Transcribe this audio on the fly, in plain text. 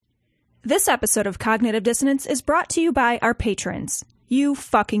This episode of Cognitive Dissonance is brought to you by our patrons. You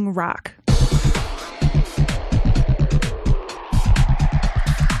fucking rock.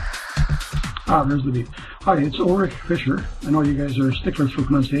 There's the beat. Hi, it's Ulrich Fischer. I know you guys are sticklers for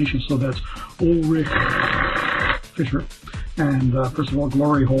pronunciation, so that's Ulrich Fischer. And first of all,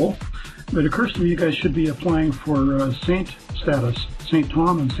 glory hole. It occurs to me you guys should be applying for saint status. St.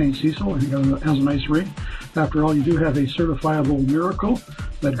 Tom and St. Cecil, I think it has a nice ring. After all, you do have a certifiable miracle.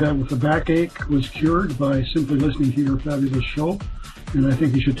 That guy with the backache was cured by simply listening to your fabulous show, and I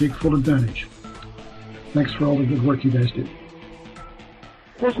think you should take full advantage. Thanks for all the good work you guys do.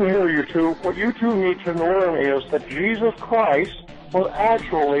 Listen here, you two. What you two need to learn is that Jesus Christ was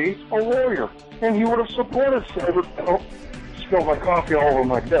actually a warrior, and he would have supported Savior. Oh, spilled my coffee all over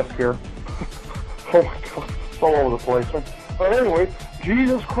my desk here. Oh my God, it's all over the place. But anyway,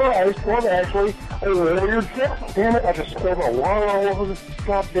 Jesus Christ was actually a warrior general. Damn it, I just spilled my water all over this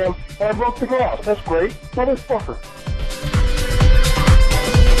goddamn... And I broke the glass. That's great. Motherfucker.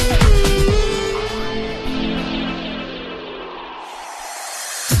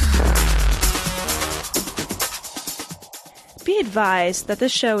 Be advised that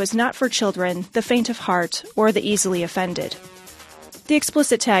this show is not for children, the faint of heart, or the easily offended. The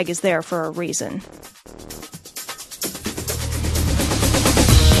explicit tag is there for a reason.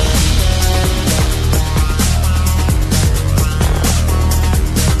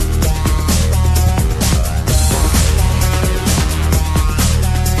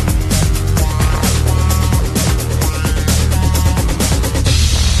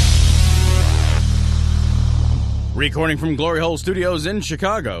 Recording from Glory Hole Studios in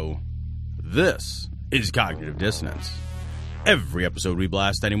Chicago, this is Cognitive Dissonance. Every episode we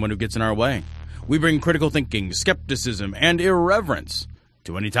blast anyone who gets in our way. We bring critical thinking, skepticism, and irreverence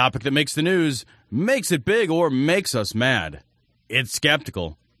to any topic that makes the news, makes it big, or makes us mad. It's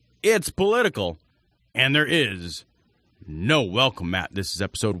skeptical, it's political, and there is no welcome mat. This is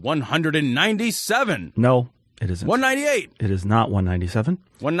episode 197. No, it isn't. 198. It is not 197.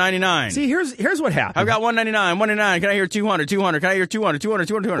 199. See, here's what happened. I've got 199, 199. Can I hear 200, 200? Can I hear 200, 200,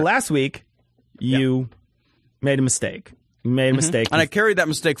 200, 200? Last week, you made a mistake. You made a mistake. And I carried that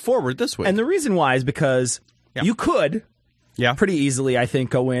mistake forward this week. And the reason why is because you could pretty easily, I think,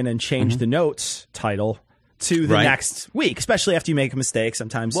 go in and change the notes title to the next week, especially after you make a mistake.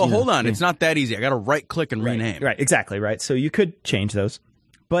 Sometimes. Well, hold on. It's not that easy. I got to right-click and rename. Right, exactly, right. So you could change those.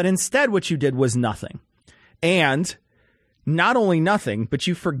 But instead, what you did was nothing. And not only nothing, but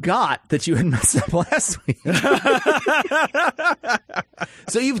you forgot that you had messed up last week.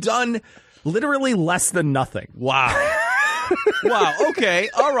 So you've done literally less than nothing. Wow. Wow. Okay.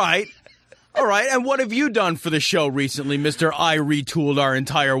 All right. All right. And what have you done for the show recently, Mr. I retooled our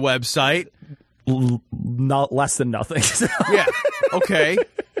entire website? Not less than nothing. Yeah. Okay.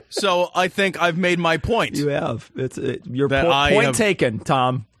 So I think I've made my point. You have. It's your point taken,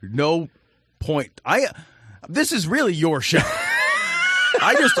 Tom. No point. This is really your show.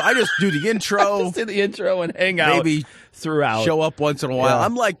 I just do the intro. Just do the intro and hang out. Maybe throughout. Show up once in a while.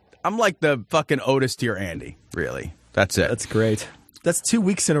 Yeah. I'm like the fucking Otis to your Andy. Really. That's it. That's great. That's 2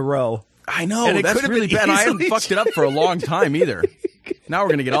 weeks in a row. I know. That's really bad. I haven't fucked it up for a long time either. Now we're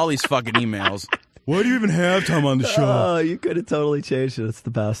going to get all these fucking emails. Why do you even have Tom on the show? Oh, you could have totally changed it. It's the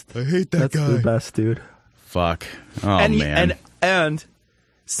best. I hate that guy. That's the best, dude. Fuck. Oh, man. And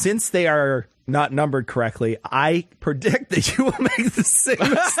since they are not numbered correctly, I predict that you will make the same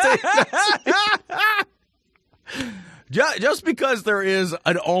mistake. Just because there is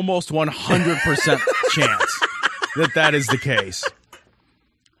an almost 100% chance that is the case.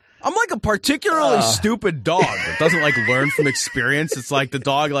 I'm like a particularly stupid dog that doesn't like learn from experience. It's like the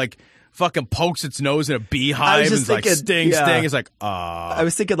dog like fucking pokes its nose in a beehive and it's like sting. It's like, I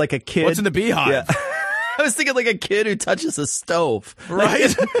was thinking like a kid. What's in the beehive? Yeah. I was thinking like a kid who touches a stove. Right?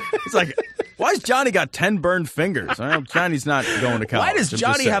 It's like, why's Johnny got 10 burned fingers? Well, Johnny's not going to college. Why does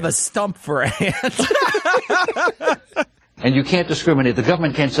Johnny have a stump for a hand? And you can't discriminate. The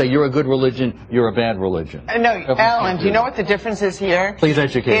government can't say you're a good religion, you're a bad religion. No, Alan, do you know what the difference is here? Please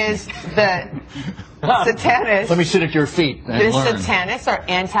educate me. Is the Satanists... Let me sit at your feet and learn. Satanists are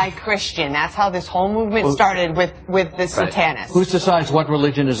anti-Christian. That's how this whole movement started with the Satanists. Who decides what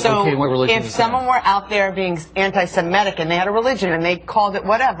religion is okay and what religion is if someone were out there being anti-Semitic and they had a religion and they called it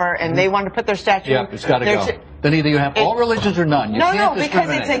whatever and they wanted to put their statue... Yeah, it's got to go. Then either you have all religions or none. You can't because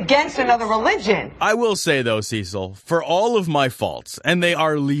it's against another religion. I will say, though, Cecil, for all of my faults, and they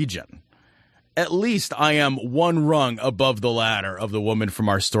are legion, at least I am one rung above the ladder of the woman from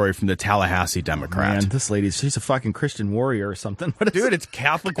our story from the Tallahassee Democrat. Man, this lady, she's a fucking Christian warrior or something. Dude, it's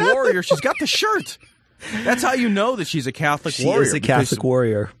Catholic warrior. She's got the shirt. That's how you know that she's a Catholic warrior. She is a Catholic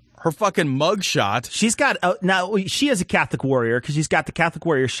warrior. her fucking mugshot. She's got now. She is a Catholic warrior because she's got the Catholic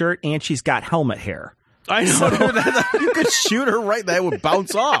warrior shirt and she's got helmet hair. I know. Dude, you could shoot her right. That would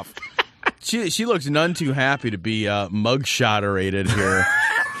bounce off. She looks none too happy to be mugshot-rated here.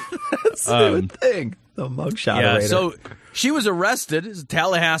 That's the new thing. The mugshot-rated. So she was arrested. It's a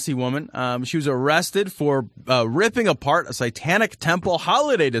Tallahassee woman. She was arrested for ripping apart a satanic temple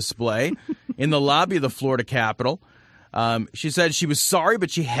holiday display in the lobby of the Florida Capitol. She said she was sorry, but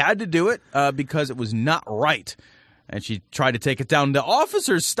she had to do it because it was not right. And she tried to take it down. The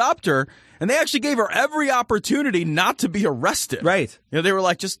officers stopped her, and they actually gave her every opportunity not to be arrested. Right. They were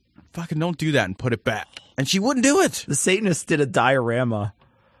like, just fucking don't do that and put it back. And she wouldn't do it. The Satanists did a diorama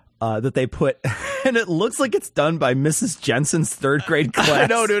that they put, and it looks like it's done by Mrs. Jensen's third grade class. I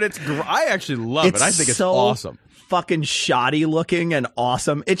know, dude. I actually love it. I think it's so awesome. Fucking shoddy looking and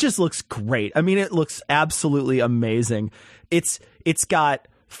awesome. It just looks great. I mean, it looks absolutely amazing. It's got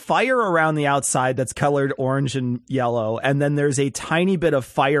fire around the outside that's colored orange and yellow, and then there's a tiny bit of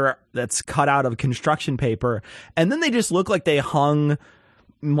fire that's cut out of construction paper, and then they just look like they hung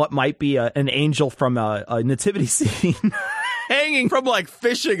what might be an angel from a nativity scene hanging from like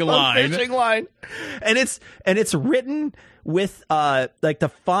fishing line. And it's written with like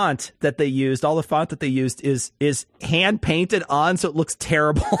the font that they used. All the font that they used is hand painted on, so it looks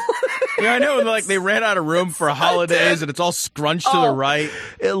terrible. Yeah, I know. Like they ran out of room for holidays, and it's all scrunched to the right.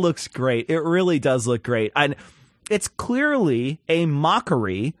 It looks great. It really does look great, and it's clearly a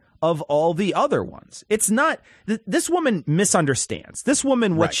mockery of all the other ones. It's not. This woman misunderstands. This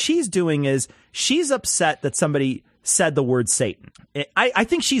woman, what she's doing is she's upset that somebody said the word Satan. I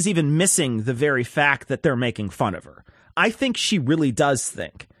think she's even missing the very fact that they're making fun of her. I think she really does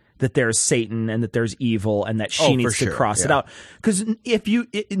think that there's Satan and that there's evil and that she needs to cross it out. Because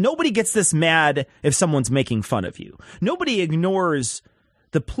nobody gets this mad if someone's making fun of you. Nobody ignores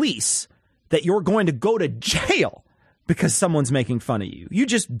the police that you're going to go to jail because someone's making fun of you. You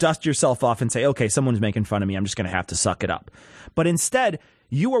just dust yourself off and say, okay, someone's making fun of me. I'm just going to have to suck it up. But instead,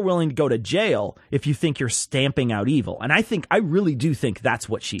 you are willing to go to jail if you think you're stamping out evil. And I really do think that's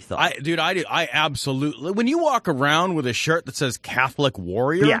what she thought. I do. I absolutely. When you walk around with a shirt that says Catholic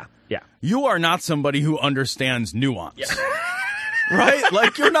warrior, yeah, you are not somebody who understands nuance. Yeah. Right?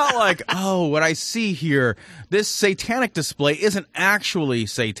 Like, you're not like, oh, what I see here, this satanic display isn't actually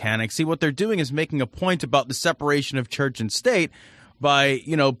satanic. See, what they're doing is making a point about the separation of church and state by,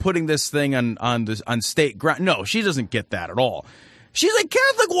 putting this thing on state ground. No, she doesn't get that at all. She's a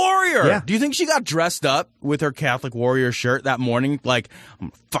Catholic warrior. Yeah. Do you think she got dressed up with her Catholic warrior shirt that morning? Like, I'm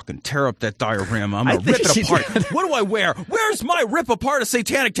going to fucking tear up that diorama. I'm going to rip it apart. What do I wear? Where's my rip apart a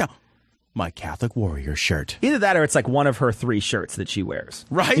satanic town? My Catholic warrior shirt. Either that or it's like one of her 3 shirts that she wears.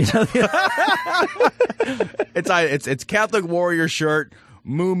 Right? It's Catholic warrior shirt,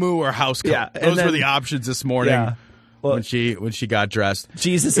 moo-moo, or house coat. Yeah, Those were the options this morning. Yeah. Well, when she got dressed.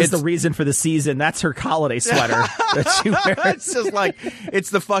 Jesus is the reason for the season. That's her holiday sweater that she wears. It's just like,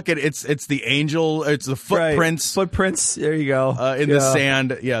 it's the angel, it's the footprints. Right. Footprints, there you go. In the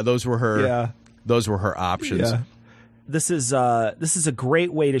sand. Yeah, those were her options. Yeah. This is a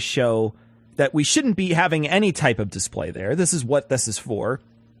great way to show that we shouldn't be having any type of display there. This is what this is for,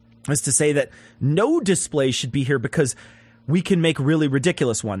 is to say that no display should be here because we can make really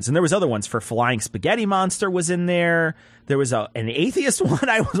ridiculous ones. And there was other ones. For Flying Spaghetti Monster was in there. There was an atheist one.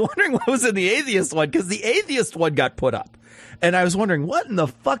 I was wondering what was in the atheist one because the atheist one got put up. And I was wondering, what in the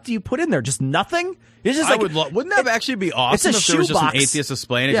fuck do you put in there? Just nothing? It's just wouldn't that actually be awesome if there was just an atheist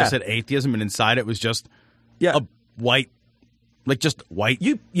display and it just said atheism and inside it was just a white, like just white.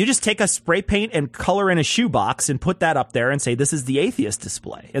 You just take a spray paint and color in a shoebox and put that up there and say this is the atheist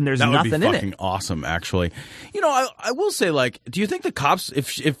display, and there's nothing in it. That would be fucking awesome, actually. I will say, like, do you think the cops,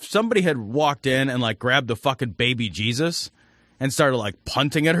 if somebody had walked in and like grabbed the fucking baby Jesus and started like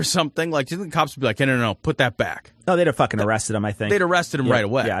punting it or something, like, do you think the cops would be like, no, put that back? No, they'd have fucking arrested him. I think they'd arrested him right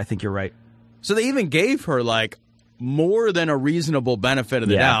away. Yeah, I think you're right. So they even gave her like more than a reasonable benefit of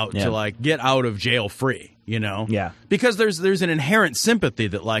the doubt to like get out of jail free, Yeah. Because there's an inherent sympathy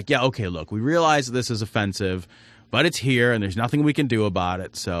that like, yeah, okay, look, we realize that this is offensive, but it's here and there's nothing we can do about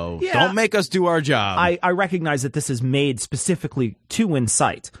it. So don't make us do our job. I recognize that this is made specifically to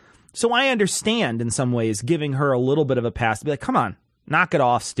incite. So I understand in some ways giving her a little bit of a pass to be like, come on, knock it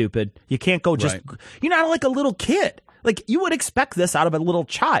off, stupid. You can't go you're not like a little kid. Like, you would expect this out of a little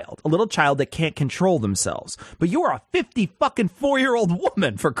child that can't control themselves. But you are a 4-year-old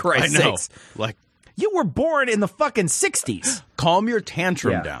woman, for Christ's sakes. Like, you were born in the fucking 60s. Calm your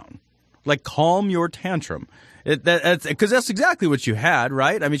tantrum down. Like, calm your tantrum. Because that's exactly what you had,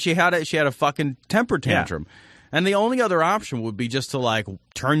 right? I mean, she had a fucking temper tantrum. And the only other option would be just to, like,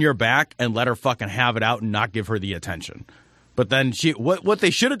 turn your back and let her fucking have it out and not give her the attention. But then what they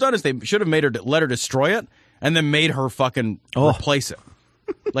should have done is they should have let her destroy it and then made her fucking replace it.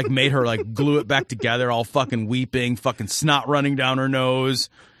 Like, made her, like, glue it back together, all fucking weeping, fucking snot running down her nose,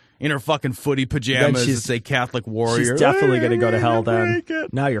 in her fucking footy pajamas that say Catholic warrior. She's definitely going to go to hell then.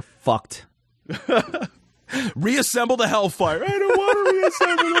 Now you're fucked. Reassemble the Hellfire. I don't want to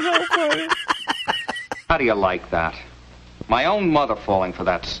reassemble the Hellfire. How do you like that? My own mother falling for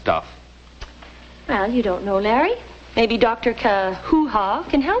that stuff. Well, you don't know, Larry. Maybe Dr. Hoo-Ha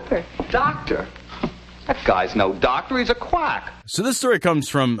can help her. Doctor? That guy's no doctor. He's a quack. So this story comes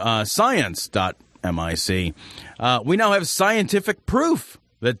from science.mic. We now have scientific proof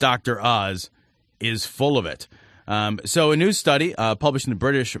that Dr. Oz is full of it. So a new study published in the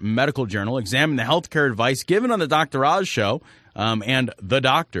British Medical Journal examined the healthcare advice given on the Dr. Oz show and the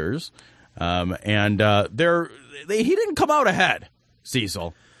doctors. He didn't come out ahead,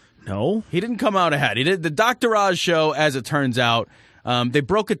 Cecil. No, he didn't come out ahead. He did the Dr. Oz show, as it turns out. They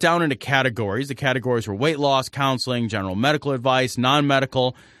broke it down into categories. The categories were weight loss, counseling, general medical advice,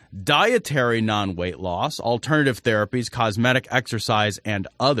 non-medical, dietary non-weight loss, alternative therapies, cosmetic, exercise, and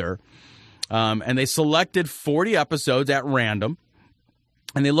other. And they selected 40 episodes at random.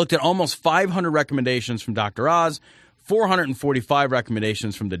 And they looked at almost 500 recommendations from Dr. Oz, 445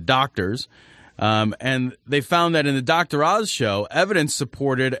 recommendations from the doctors. And they found that in the Dr. Oz show, evidence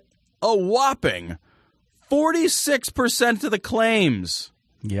supported a whopping 46% of the claims.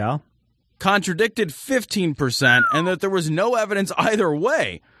 Yeah. Contradicted 15%, and that there was no evidence either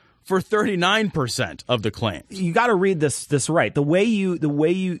way for 39% of the claims. You got to read this right. The way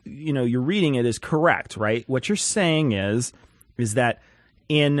you're reading it is correct, right? What you're saying is that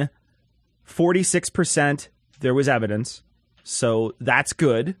in 46% there was evidence, so that's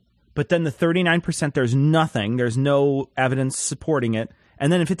good. But then the 39% there's nothing, there's no evidence supporting it.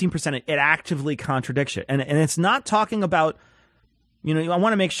 And then in 15%, it actively contradicts it. And it's not talking about, I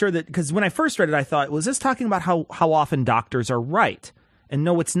want to make sure that, because when I first read it, I thought, was this talking about how often doctors are right? And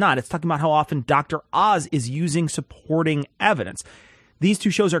no, it's not. It's talking about how often Dr. Oz is using supporting evidence. These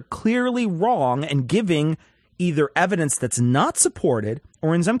two shows are clearly wrong and giving either evidence that's not supported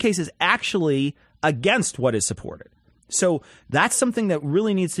or in some cases actually against what is supported. So that's something that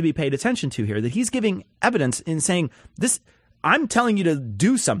really needs to be paid attention to here, that he's giving evidence in saying this. I'm telling you to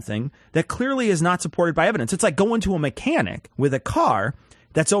do something that clearly is not supported by evidence. It's like going to a mechanic with a car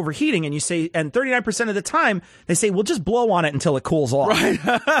that's overheating and you say, and 39% of the time they say, well, just blow on it until it cools off. Right.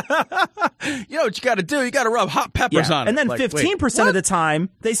 You know what you got to do? You got to rub hot peppers on it. And then 15% of the time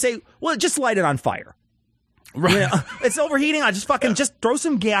they say, well, just light it on fire. Right. It's overheating. I just throw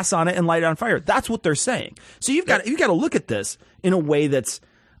some gas on it and light it on fire. That's what they're saying. So you've got to look at this in a way that's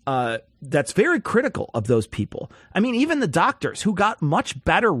very critical of those people. I mean, even the doctors who got much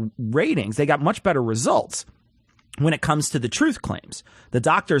better ratings, they got much better results when it comes to the truth claims. The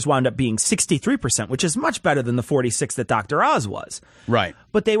doctors wound up being 63%, which is much better than the 46% that Dr. Oz was. Right.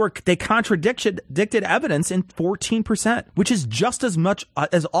 But they contradicted evidence in 14%, which is just as much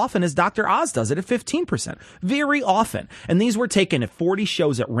as often as Dr. Oz does it at 15%. Very often. And these were taken at 40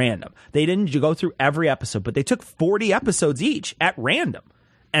 shows at random. They didn't go through every episode, but they took 40 episodes each at random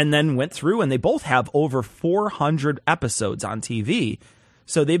and then went through, and they both have over 400 episodes on TV.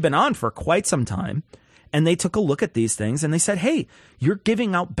 So they've been on for quite some time. And they took a look at these things and they said, hey, you're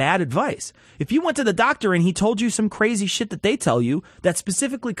giving out bad advice. If you went to the doctor and he told you some crazy shit that they tell you that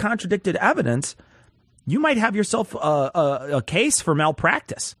specifically contradicted evidence, you might have yourself a case for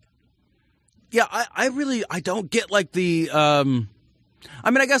malpractice. Yeah, I don't get like the,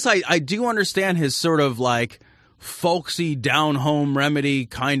 I guess I do understand his sort of like folksy down-home remedy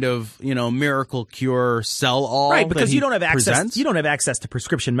kind of, miracle cure sell-all. Right, because you don't have access. Presents. You don't have access to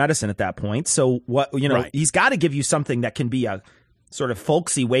prescription medicine at that point. So what, right. He's got to give you something that can be a sort of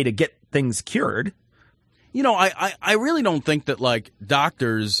folksy way to get things cured. I really don't think that like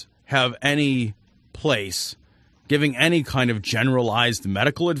doctors have any place giving any kind of generalized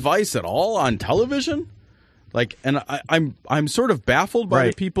medical advice at all on television. Like, and I'm sort of baffled by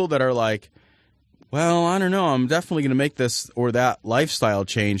the people that are like, well, I don't know. I'm definitely going to make this or that lifestyle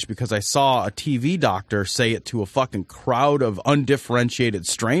change because I saw a TV doctor say it to a fucking crowd of undifferentiated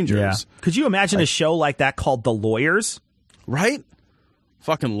strangers. Yeah. Could you imagine a show like that called The Lawyers? Right?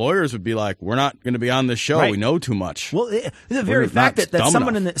 Fucking lawyers would be like, we're not going to be on this show. Right. We know too much. Well, the very fact that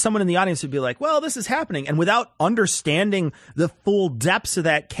someone in the audience would be like, well, this is happening. And without understanding the full depths of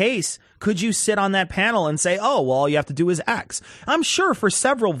that case, could you sit on that panel and say, oh, well, all you have to do is X? I'm sure for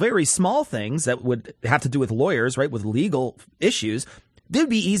several very small things that would have to do with lawyers, right, with legal issues, they'd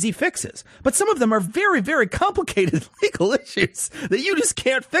be easy fixes. But some of them are very, very complicated legal issues that you just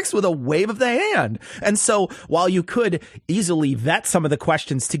can't fix with a wave of the hand. And so while you could easily vet some of the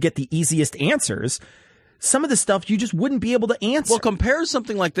questions to get the easiest answers, some of the stuff you just wouldn't be able to answer. Well, compare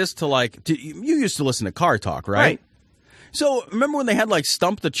something like this to you used to listen to Car Talk, right? So remember when they had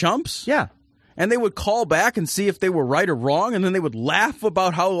Stump the Chumps? Yeah. And they would call back and see if they were right or wrong, and then they would laugh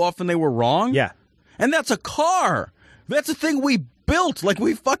about how often they were wrong? Yeah. And that's a car. That's a thing we built.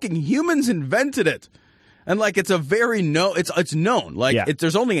 We fucking humans invented it. And it's a very it's known.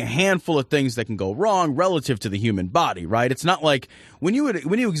 There's only a handful of things that can go wrong relative to the human body, right? It's not like when you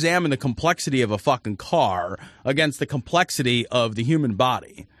examine the complexity of a fucking car against the complexity of the human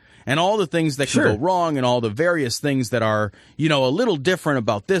body and all the things that can go wrong and all the various things that are, a little different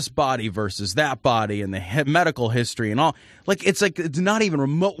about this body versus that body and the medical history and all. It's not even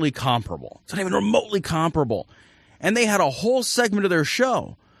remotely comparable. It's not even remotely comparable. And they had a whole segment of their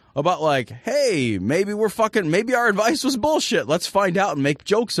show about hey, maybe our advice was bullshit. Let's find out and make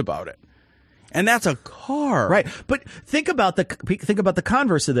jokes about it. And that's a car. Right. But think about the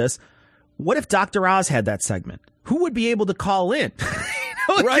converse of this. What if Dr. Oz had that segment? Who would be able to call in?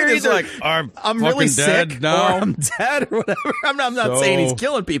 Right, it's I'm really sick, now. or I'm dead, or whatever. I'm not saying he's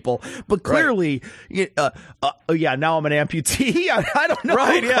killing people, but clearly, now I'm an amputee. I don't know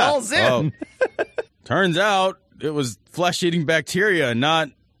who calls in. Well, turns out it was flesh-eating bacteria, not,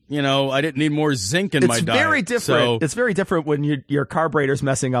 I didn't need more zinc in my diet. It's very different. So, it's very different when your carburetor's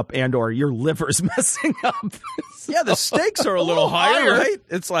messing up and or your liver's messing up. Yeah, the stakes are a little higher, right?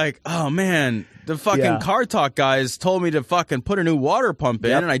 It's oh, man, the fucking Car Talk guys told me to fucking put a new water pump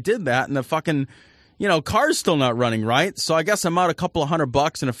in, and I did that, and the fucking, car's still not running right, so I guess I'm out a couple of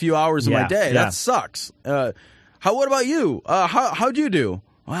 $100 in a few hours of my day. That sucks. What about you? How'd you do?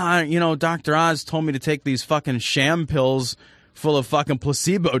 Well, Dr. Oz told me to take these fucking sham pills full of fucking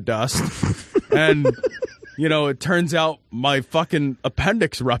placebo dust, and it turns out my fucking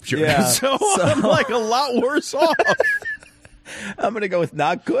appendix ruptured. Yeah. So I'm a lot worse off. I'm gonna go with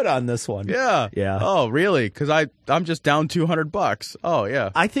not good on this one. Yeah. Oh, really? Because I'm just down $200. Oh, yeah.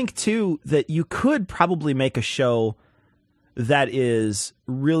 I think too that you could probably make a show that is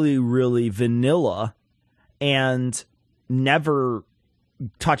really, really vanilla and never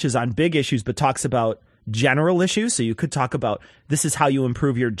touches on big issues, but talks about general issues. So you could talk about this is how you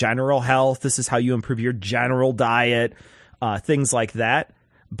improve your general health. This is how you improve your general diet, things like that.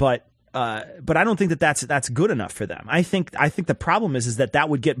 But I don't think that's good enough for them. I think the problem is that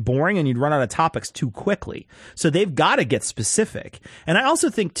would get boring and you'd run out of topics too quickly. So they've got to get specific. And I also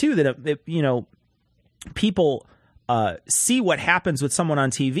think too that people see what happens with someone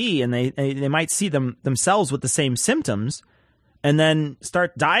on TV and they might see themselves with the same symptoms and then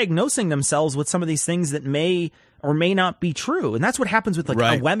start diagnosing themselves with some of these things that may or may not be true. And that's what happens with a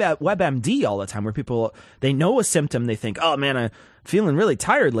WebMD all the time, where people, they know a symptom, they think, oh man, I'm feeling really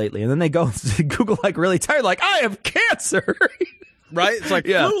tired lately. And then they go to Google really tired, I have cancer. Right? It's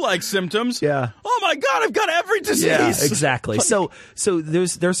flu-like symptoms. Yeah. Oh my God, I've got every disease. Yeah, exactly. So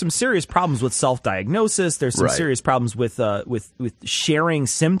there's some serious problems with self-diagnosis. There's some serious problems with sharing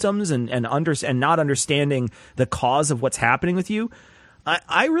symptoms and not understanding the cause of what's happening with you.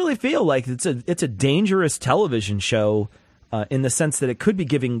 I really feel like it's a dangerous television show in the sense that it could be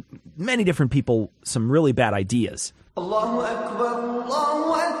giving many different people some really bad ideas. Allahu Akbar,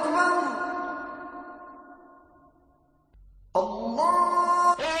 Allahu Akbar.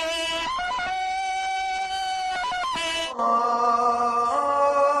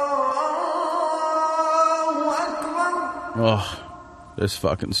 Oh, this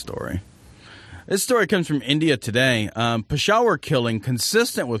fucking story. This story comes from India Today. Peshawar killing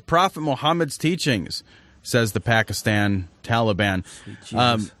consistent with Prophet Muhammad's teachings, says the Pakistan Taliban.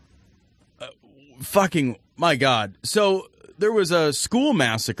 Fucking, my God. So there was a school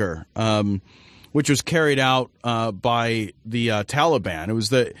massacre, which was carried out by the Taliban. It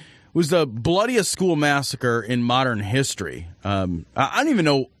was the bloodiest school massacre in modern history. I don't even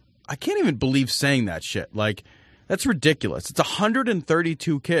know. I can't even believe saying that shit. That's ridiculous. It's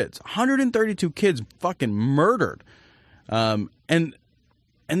 132 kids. 132 kids fucking murdered. And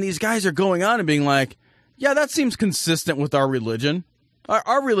these guys are going on and being like, yeah, that seems consistent with our religion.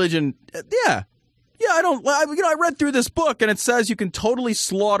 Our religion, yeah, I read through this book and it says you can totally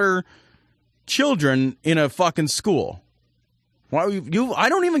slaughter children in a fucking school. Well, I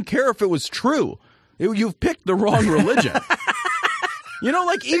don't even care if it was true. You've picked the wrong religion.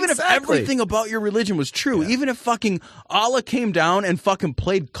 Even if everything about your religion was true, even if fucking Allah came down and fucking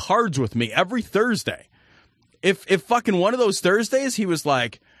played cards with me every Thursday, if fucking one of those Thursdays he was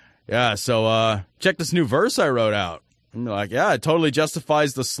like, yeah, so check this new verse I wrote out. I'm like, yeah, it totally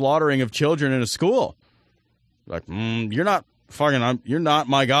justifies the slaughtering of children in a school. Like, you're not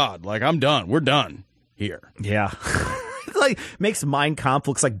my God. Like, I'm done. We're done here. Yeah. Like, makes Mein Kampf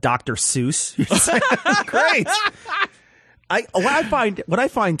looks like Dr. Seuss. Great. What I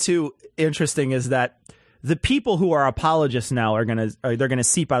find too interesting is that the people who are apologists now they're gonna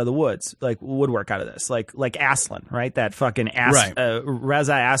seep out of the woods, like woodwork out of this, like Aslan, right? That fucking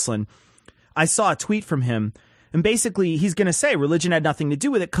Reza Aslan. I saw a tweet from him, and basically he's gonna say religion had nothing to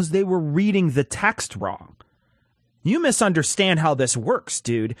do with it because they were reading the text wrong. You misunderstand how this works,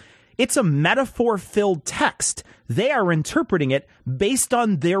 dude. It's a metaphor-filled text. They are interpreting it based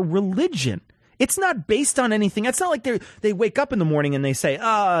on their religion. It's not based on anything. It's not like they wake up in the morning and they say,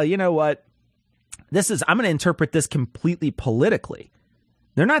 you know what? I'm going to interpret this completely politically.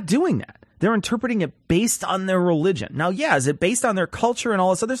 They're not doing that. They're interpreting it based on their religion. Now, yeah, is it based on their culture and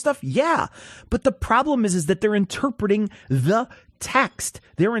all this other stuff? Yeah. But the problem is that they're interpreting the text.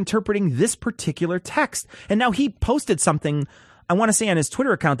 They're interpreting this particular text. And now he posted something, I want to say on his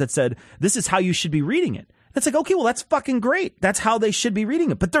Twitter account, that said, this is how you should be reading it. It's like, okay, well, that's fucking great. That's how they should be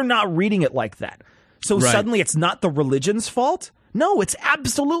reading it. But they're not reading it like that. So suddenly it's not the religion's fault? No, it's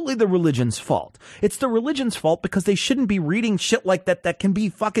absolutely the religion's fault. It's the religion's fault because they shouldn't be reading shit like that can be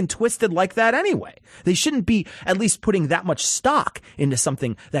fucking twisted like that anyway. They shouldn't be at least putting that much stock into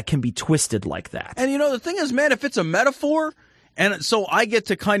something that can be twisted like that. And the thing is, man, if it's a metaphor, and so I get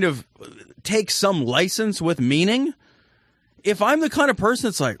to kind of take some license with meaning, if I'm the kind of person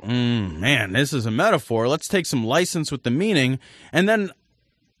that's like, man, this is a metaphor, let's take some license with the meaning, and then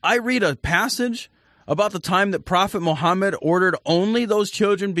I read a passage about the time that Prophet Muhammad ordered only those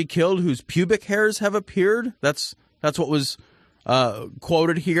children be killed whose pubic hairs have appeared. That's what was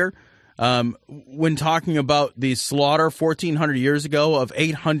quoted here when talking about the slaughter 1,400 years ago of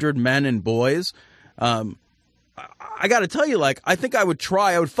 800 men and boys. I got to tell you, I think I would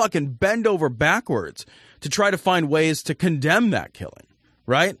fucking bend over backwards to try to find ways to condemn that killing,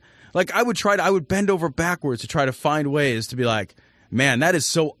 right? I would bend over backwards to try to find ways to be like, man, that is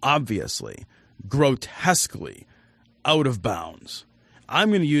so obviously, grotesquely out of bounds. I'm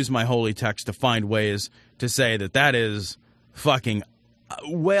going to use my holy text to find ways to say that is fucking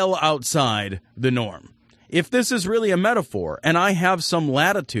well outside the norm. If this is really a metaphor and I have some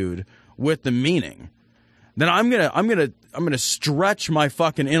latitude with the meaning, then I'm gonna stretch my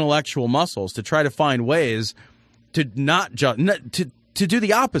fucking intellectual muscles to try to find ways to to do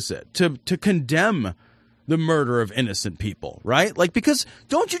the opposite, to condemn the murder of innocent people, right? Because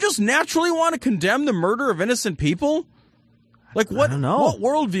don't you just naturally want to condemn the murder of innocent people? What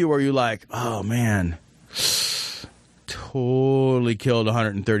worldview are you like? Oh man, totally killed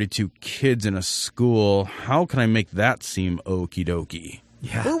 132 kids in a school. How can I make that seem okie dokie?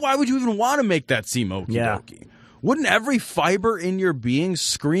 Yeah. Why would you even want to make that seem okie dokie? Wouldn't every fiber in your being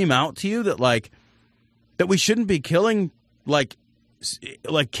scream out to you that that we shouldn't be killing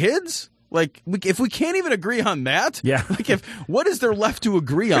kids? If we can't even agree on that, yeah. What is there left to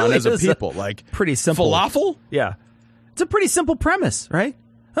agree on as a people? Pretty simple falafel? Yeah, it's a pretty simple premise, right?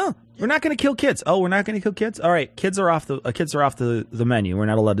 Huh? We're not going to kill kids. Oh, we're not going to kill kids. All right, kids are off the menu. We're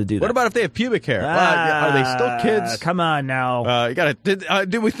not allowed to do that. What about if they have pubic hair? Are they still kids? Come on now. You gotta.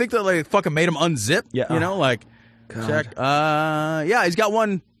 Did we think that fucking made him unzip? Yeah. God. Check. Yeah, he's got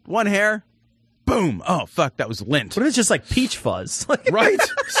one hair. Boom. Oh fuck, that was lint. What if it's just like peach fuzz? Right.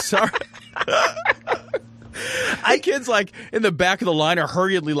 Sorry. Kids in the back of the line are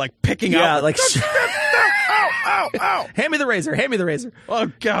hurriedly picking out. Ow. Hand me the razor.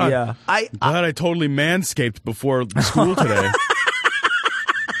 Oh God. Yeah. I totally manscaped before school today.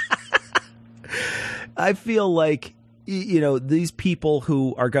 I feel like these people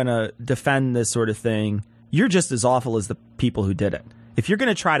who are going to defend this sort of thing, you're just as awful as the people who did it. If you're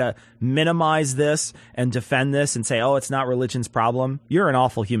going to try to minimize this and defend this and say, "Oh, it's not religion's problem," you're an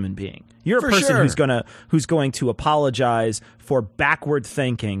awful human being. You're a person who's going to apologize for backward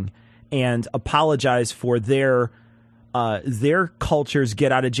thinking and apologize for their culture's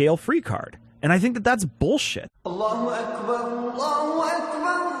get out of jail free card. And I think that's bullshit. Allahu Akbar, Allahu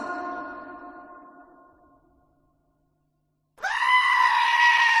Akbar.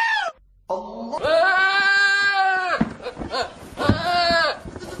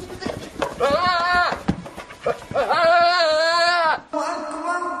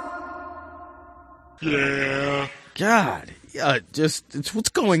 Yeah. God. Yeah, it's what's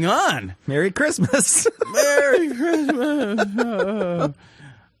going on. Merry Christmas. Merry Christmas.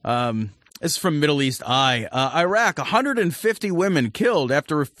 It's from Middle East Eye. Iraq, 150 women killed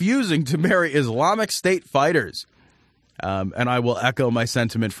after refusing to marry Islamic State fighters. And I will echo my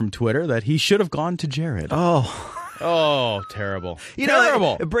sentiment from Twitter that he should have gone to Jared. Oh. Oh, terrible.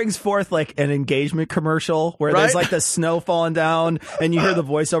 Terrible. It brings forth like an engagement commercial where there's like the snow falling down and you hear the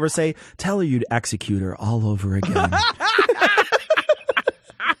voiceover say, tell her you'd execute her all over again.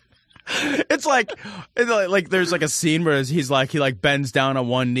 It's like there's like a scene where he bends down on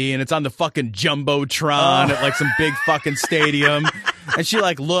one knee and it's on the fucking Jumbotron at like some big fucking stadium. And she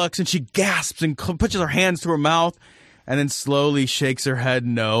like looks and she gasps and pushes her hands to her mouth and then slowly shakes her head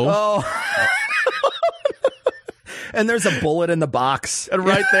no. Oh. And there's a bullet in the box. And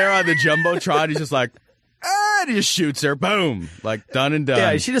right there on the Jumbotron, he's just like, and he just shoots her. Boom. Like done and done.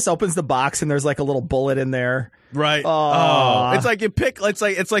 Yeah, she just opens the box and there's like a little bullet in there. Right. Oh, it's like you pick. It's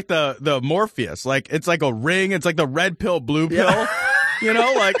like the Morpheus. Like it's like a ring. It's like the red pill, blue pill. Yeah. You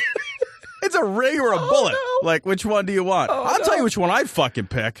know, like it's a ring or a bullet. No. Like which one do you want? I'll tell you which one I'd fucking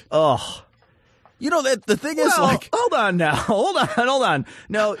pick. Oh. You know that the thing is like. Hold on now. Hold on.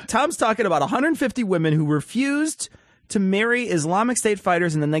 No, Tom's talking about 150 women who refused to marry Islamic State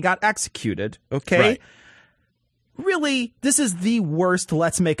fighters and then they got executed. Okay. Right. Really, this is the worst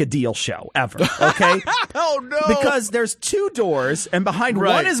let's make a deal show ever, okay? Oh, no. Because there's two doors, and behind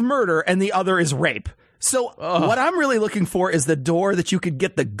one is murder, and the other is rape. So what I'm really looking for is the door that you could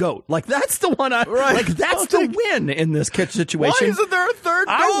get the goat. Like, that's the one that's the win in this situation. Why isn't there a third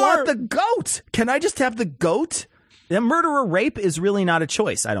door? I want the goat. Can I just have the goat? And murder or rape is really not a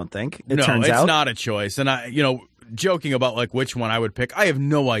choice, I don't think. It turns out. No, it's not a choice. And joking about, like, which one I would pick, I have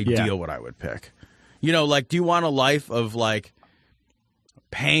no idea what I would pick. You know, like, do you want a life of, like,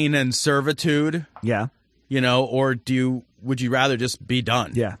 pain and servitude? Yeah. You know, or would you rather just be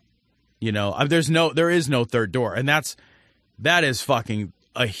done? Yeah. You know, there is no third door. And that is fucking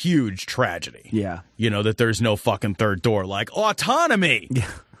a huge tragedy. Yeah. You know, that there's no fucking third door. Like, autonomy. Yeah.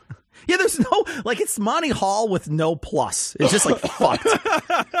 Yeah, there's no, like, it's Monty Hall with no plus. It's just, like, fucked.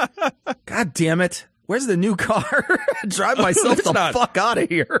 God damn it. Where's the new car? Drive myself fuck out of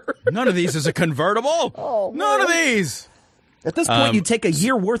here. None of these is a convertible. Oh, none of these. At this point, you take a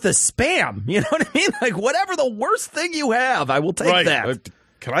year worth of Spam. You know what I mean? Like, whatever the worst thing you have, I will take that.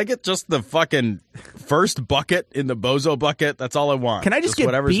 Can I get just the fucking first bucket in the bozo bucket? That's all I want. Can I just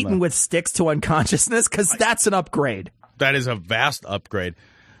get beaten with sticks to unconsciousness? Because that's an upgrade. That is a vast upgrade.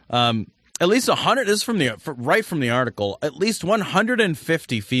 At least 100, this is right from the article, at least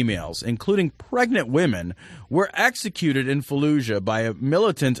 150 females, including pregnant women, were executed in Fallujah by a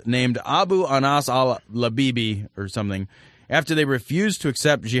militant named Abu Anas al-Labibi or something after they refused to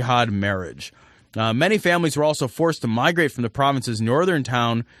accept jihad marriage. Many families were also forced to migrate from the province's northern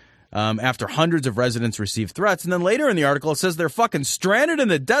town after hundreds of residents received threats. And then later in the article, it says they're fucking stranded in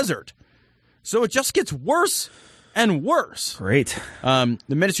the desert. So it just gets worse and worse. Great. The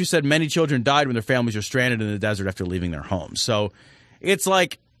ministry said many children died when their families were stranded in the desert after leaving their homes. So it's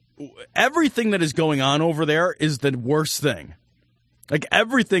like everything that is going on over there is the worst thing. Like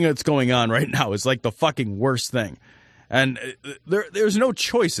everything that's going on right now is like the fucking worst thing. And there's no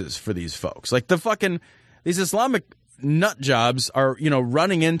choices for these folks. Like these Islamic nut jobs are,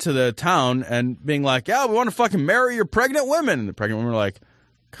 running into the town and being like, yeah, we want to fucking marry your pregnant women. And the pregnant women are like,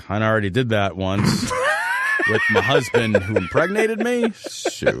 kind of already did that once. With my husband who impregnated me,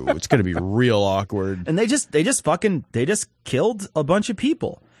 shoot, it's going to be real awkward. And they just killed a bunch of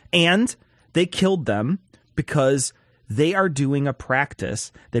people, and they killed them because they are doing a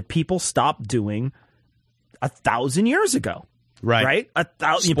practice that people stopped doing 1,000 years ago. Right.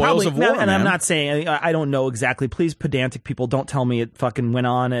 1,000 spoils of war, and man. I'm not saying I don't know exactly. Please, pedantic people, don't tell me it fucking went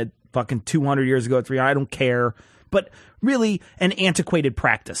on at fucking 200 years ago, 300. I don't care. But really, an antiquated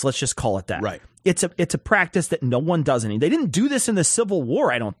practice. Let's just call it that. Right. It's a practice that no one does any. They didn't do this in the Civil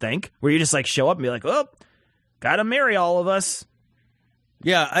War, I don't think, where you just like show up and be like, oh, gotta marry all of us.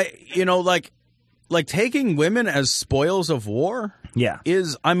 Yeah, like taking women as spoils of war. Yeah,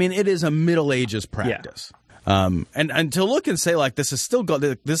 it is a Middle Ages practice. Yeah. And to look and say like this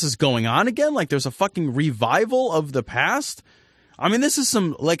is going on again, like there's a fucking revival of the past. I mean, this is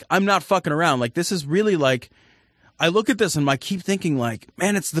some like I'm not fucking around. Like this is really like. I look at this and I keep thinking like,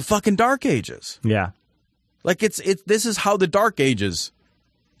 man, it's the fucking Dark Ages. Yeah. Like this is how the Dark Ages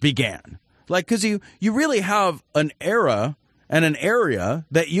began. Like, cause you really have an era and an area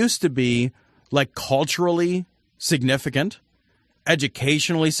that used to be like culturally significant,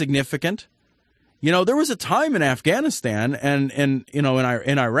 educationally significant. There was a time in Afghanistan and in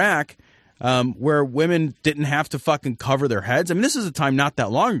Iraq, where women didn't have to fucking cover their heads. I mean, this is a time not that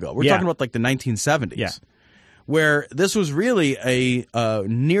long ago. We're talking about like the 1970s. Yeah. Where this was really a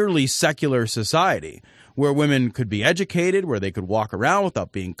nearly secular society, where women could be educated, where they could walk around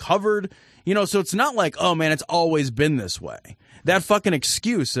without being covered. You know, so it's not like, oh man, it's always been this way. That fucking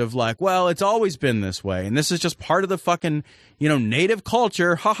excuse of like, well, it's always been this way, and this is just part of the fucking, you know, native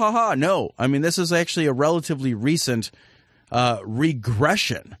culture. Ha ha ha. No, I mean, this is actually a relatively recent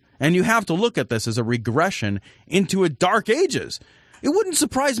regression, and you have to look at this as a regression into a dark ages. It wouldn't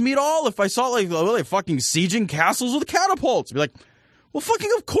surprise me at all if I saw like fucking sieging castles with catapults. I'd be like, well, fucking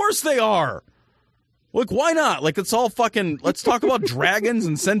of course they are. Like, why not? Like, it's all fucking, let's talk about dragons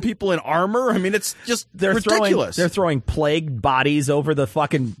and send people in armor. I mean, it's just ridiculous. They're throwing plagued bodies over the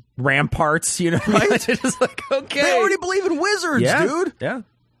fucking ramparts, you know? Right? It's just like, okay. They already believe in wizards, dude. Yeah.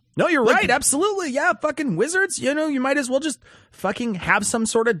 No, you're right. Absolutely. Yeah, fucking wizards, you know, you might as well just fucking have some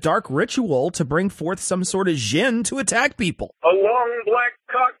sort of dark ritual to bring forth some sort of djinn to attack people. A long black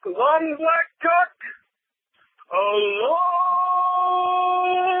cock, long black cock. A long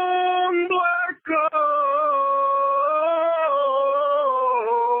black cock,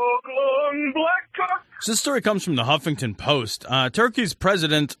 long black cock. So this story comes from the Huffington Post. Turkey's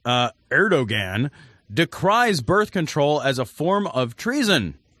President Erdogan decries birth control as a form of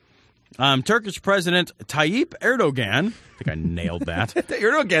treason. Turkish President Tayyip Erdogan, I think I nailed that.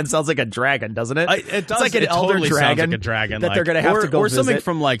 Erdogan sounds like a dragon, doesn't it? It does. It's like an elder totally dragon, sounds like a dragon that they're going to have to go or visit. something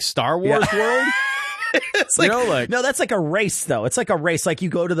from like Star Wars world. It's like, no, that's like a race, though. It's like a race. Like you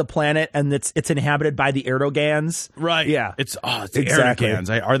go to the planet and it's inhabited by the Erdogans. Right. Yeah. It's the exactly.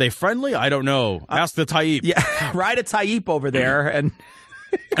 Erdogans. Are they friendly? I don't know. Ask the Tayyip. Yeah. Ride a Tayyip over there and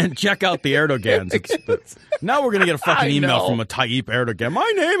check out the Erdogans. Now we're going to get a fucking email from a Tayyip Erdogan.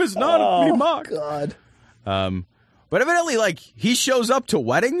 My name is not Mimak. God. But evidently, like, he shows up to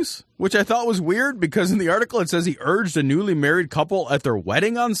weddings, which I thought was weird because in the article it says he urged a newly married couple at their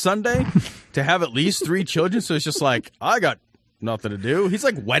wedding on Sunday to have at least 3 children. So it's just like, I got nothing to do. He's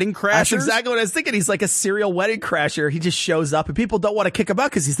like wedding crashers. That's exactly what I was thinking. He's like a serial wedding crasher. He just shows up and people don't want to kick him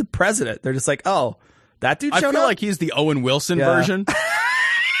out because he's the president. They're just like, oh, that dude showed up? I feel like he's the Owen Wilson version.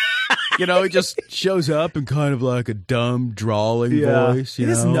 You know, he just shows up in kind of like a dumb, drawling voice.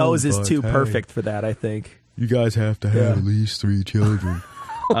 His nose is too perfect for that, I think. You guys have to have at least 3 children.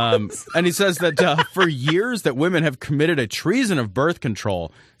 And he says that for years that women have committed a treason of birth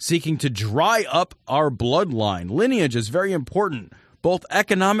control, seeking to dry up our bloodline. Lineage is very important, both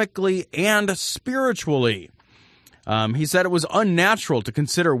economically and spiritually. He said it was unnatural to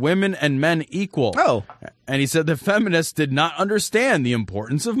consider women and men equal. Oh. And he said the feminists did not understand the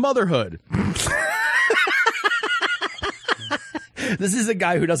importance of motherhood. This is a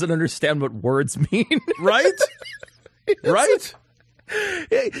guy who doesn't understand what words mean. Right? Right?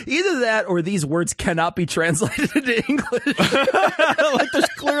 Either that or these words cannot be translated into English. Like there's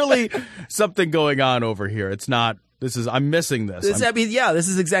clearly something going on over here. It's not. I'm missing this. This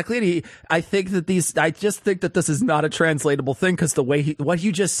is exactly it. I just think that this is not a translatable thing because the way what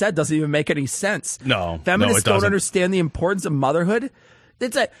you just said doesn't even make any sense. No. Feminists it doesn't. don't understand the importance of motherhood.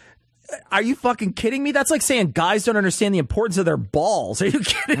 Are you fucking kidding me? That's like saying guys don't understand the importance of their balls. Are you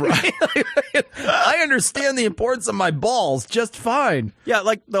kidding me? I understand the importance of my balls just fine. Yeah,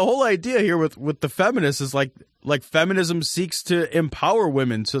 like the whole idea here with the feminists is like feminism seeks to empower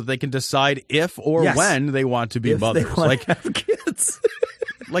women so that they can decide if or when they want to be mothers. They want to have kids.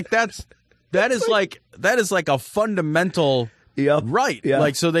 Like that is like a fundamental right. Yeah.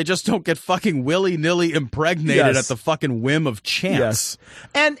 Like so they just don't get fucking willy-nilly impregnated at the fucking whim of chance.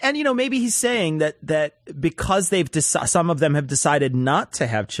 Yes. And you know, maybe he's saying that because some of them have decided not to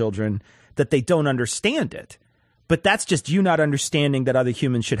have children, that they don't understand it. But that's just you not understanding that other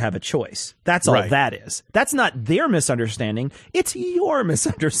humans should have a choice. That's all that is. That's not their misunderstanding. It's your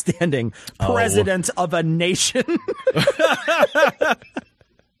misunderstanding, president of a nation.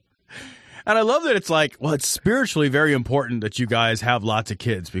 And I love that it's like, well, it's spiritually very important that you guys have lots of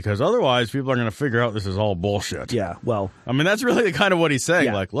kids because otherwise people are going to figure out this is all bullshit. Yeah, well. I mean, that's really kind of what he's saying.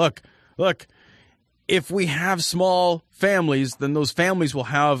 Yeah. Like, look, if we have small families, then those families will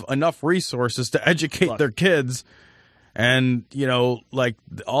have enough resources to educate their kids. And, you know, like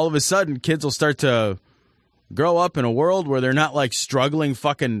all of a sudden kids will start to grow up in a world where they're not like struggling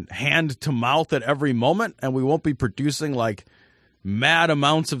fucking hand to mouth at every moment. And we won't be producing like mad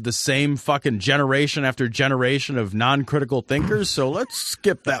amounts of the same fucking generation after generation of non-critical thinkers. So let's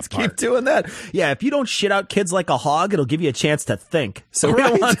skip that part. Keep doing that. Yeah, if you don't shit out kids like a hog, it'll give you a chance to think. So we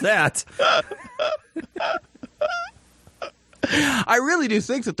don't want that. I really do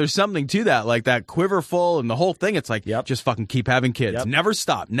think that there's something to that, like that quiverful and the whole thing. It's like, just fucking keep having kids. Yep. Never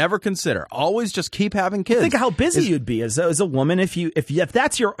stop. Never consider. Always just keep having kids. Think of how busy you'd be as a woman if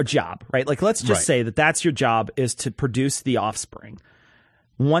that's your job, right? Like, let's just say that that's your job is to produce the offspring.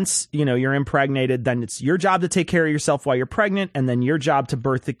 once, you're impregnated, then it's your job to take care of yourself while you're pregnant, and then your job to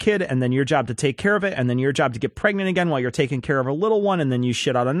birth the kid, and then your job to take care of it, and then your job to get pregnant again while you're taking care of a little one, and then you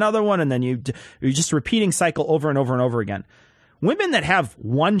shit out another one, and then you're just repeating cycle over and over and over again. Women that have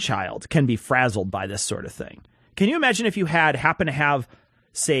one child can be frazzled by this sort of thing. Can you imagine if you happen to have,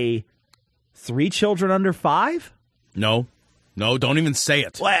 say, 3 children under 5? No, don't even say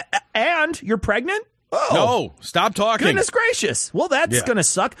it. And you're pregnant? Oh, no, stop talking. Goodness gracious. Well, that's going to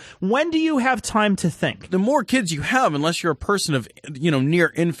suck. When do you have time to think? The more kids you have, unless you're a person of,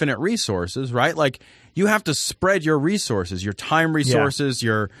 near infinite resources, right? Like, you have to spread your resources, your time resources,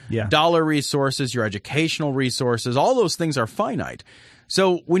 your dollar resources, your educational resources. All those things are finite.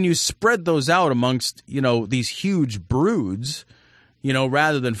 So when you spread those out amongst, these huge broods,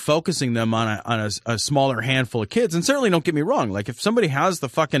 rather than focusing them on a smaller handful of kids, and certainly don't get me wrong, like if somebody has the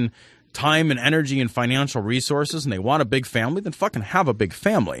fucking time and energy and financial resources and they want a big family, then fucking have a big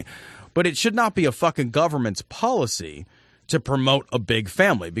family. But it should not be a fucking government's policy to promote a big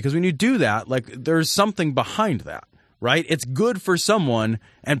family, because when you do that, like, there's something behind that, right? It's good for someone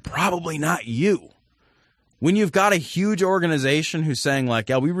and probably not you. When you've got a huge organization who's saying like,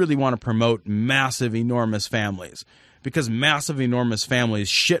 yeah, we really want to promote massive, enormous families because massive, enormous families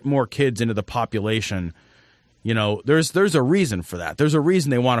shit more kids into the population, there's a reason for that. There's a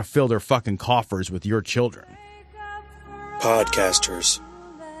reason they want to fill their fucking coffers with your children. Podcasters.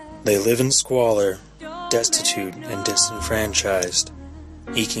 They live in squalor, destitute and disenfranchised,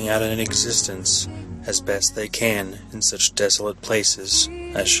 eking out an existence as best they can in such desolate places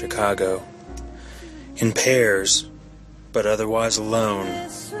as Chicago. In pairs, but otherwise alone,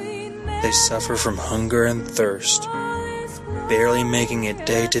 they suffer from hunger and thirst, barely making it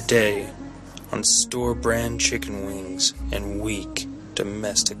day to day on store-brand chicken wings and weak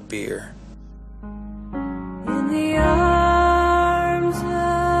domestic beer. In the arms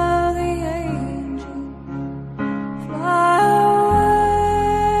of the angel, fly away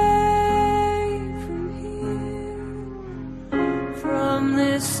from here, from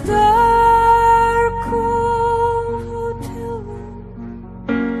this dark, cold hotel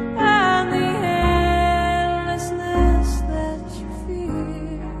room, and the endlessness that you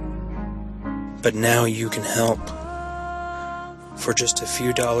fear. But now you can help. For just a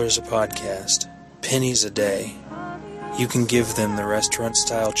few dollars a podcast, pennies a day, you can give them the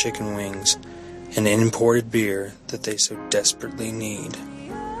restaurant-style chicken wings and imported beer that they so desperately need.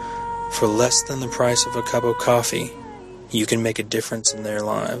 For less than the price of a cup of coffee, you can make a difference in their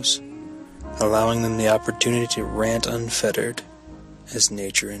lives, allowing them the opportunity to rant unfettered, as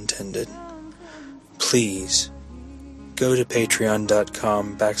nature intended. Please, go to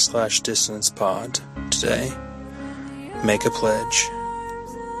patreon.com/dissonancepod today, make a pledge,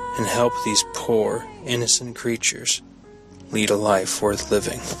 and help these poor, innocent creatures lead a life worth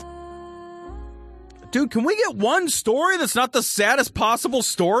living. Dude, can we get one story that's not the saddest possible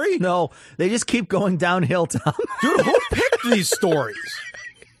story? No, they just keep going downhill, Tom. Dude, who picked these stories?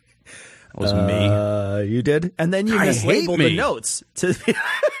 That was me. You did? And then you mislabeled the notes. This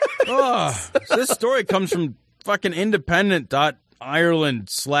story comes from fucking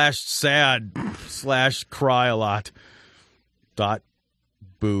independent.ireland/sad/cry a lot.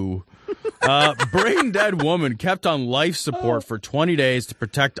 .boo. Brain dead woman kept on life support for 20 days to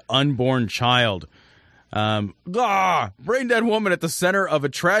protect unborn child. Brain dead woman at the center of a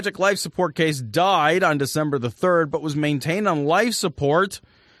tragic life support case died on December the 3rd, but was maintained on life support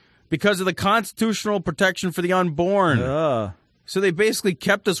because of the constitutional protection for the unborn. So they basically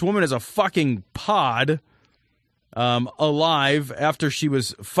kept this woman as a fucking pod alive after she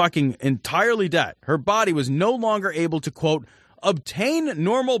was fucking entirely dead. Her body was no longer able to, quote, obtain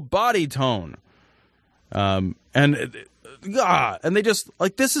normal body tone. And they just,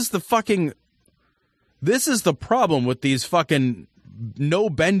 like, this is the problem with these fucking no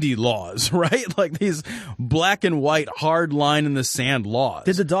bendy laws, right? Like these black and white hard line in the sand laws.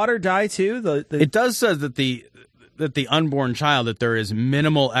 Did the daughter die too? It does say that the unborn child, that there is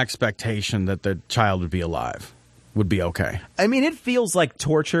minimal expectation that the child would be alive, would be okay. I mean, it feels like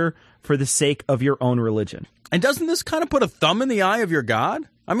torture for the sake of your own religion. And doesn't this kind of put a thumb in the eye of your God?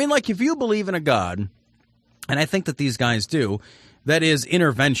 I mean, like, if you believe in a God, and I think that these guys do, that is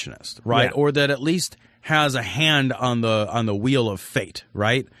interventionist, right? Yeah. Or that at least has a hand on the wheel of fate,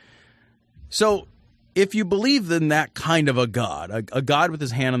 right? So if you believe in that kind of a God with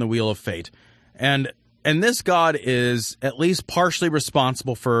his hand on the wheel of fate, and this God is at least partially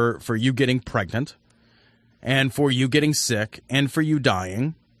responsible for you getting pregnant and for you getting sick and for you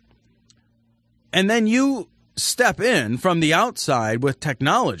dying, and then you step in from the outside with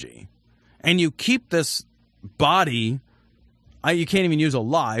technology and you keep this body you can't even use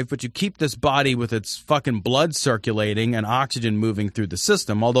alive, but you keep this body with its fucking blood circulating and oxygen moving through the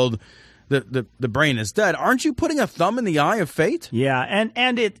system, although the brain is dead. Aren't you putting a thumb in the eye of fate? Yeah,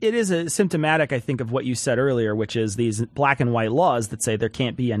 and it is a symptomatic, I think, of what you said earlier, which is these black and white laws that say there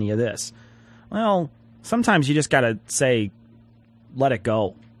can't be any of this. Well, sometimes you just got to say, let it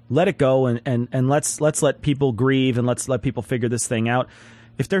go. Let it go, and let's let people grieve, and let's let people figure this thing out.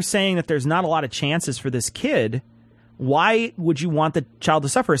 If they're saying that there's not a lot of chances for this kid, why would you want the child to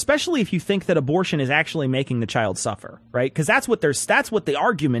suffer? Especially if you think that abortion is actually making the child suffer, right? Because that's what the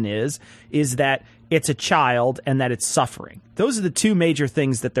argument is that it's a child and that it's suffering. Those are the two major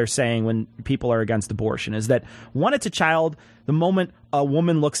things that they're saying when people are against abortion, is that one, it's a child the moment a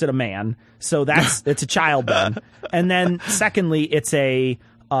woman looks at a man. So it's a child then. And then secondly, it's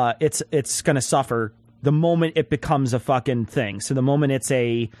going to suffer the moment it becomes a fucking thing. So the moment it's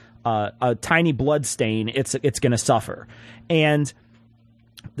a tiny blood stain, it's going to suffer. And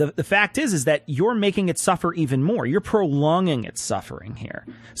the fact is that you're making it suffer even more. You're prolonging its suffering here.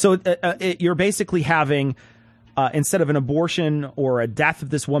 So you're basically having, instead of an abortion or a death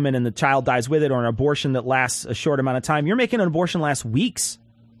of this woman and the child dies with it, or an abortion that lasts a short amount of time, you're making an abortion last weeks.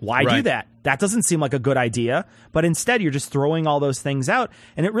 Why do that? That doesn't seem like a good idea. But instead, you're just throwing all those things out.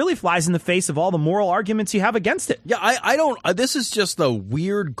 And it really flies in the face of all the moral arguments you have against it. Yeah, I don't. This is just the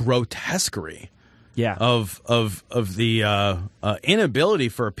weird grotesquerie. Yeah. Of the inability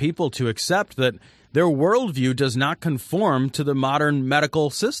for people to accept that their worldview does not conform to the modern medical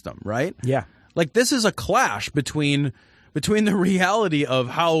system. Right. Yeah. Like, this is a clash between the reality of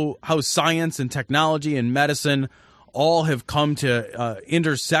how science and technology and medicine all have come to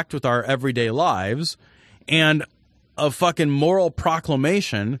intersect with our everyday lives, and a fucking moral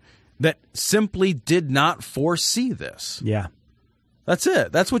proclamation that simply did not foresee this. Yeah. That's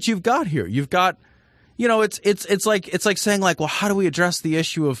it. That's what you've got here. You've got, it's like saying, like, well, how do we address the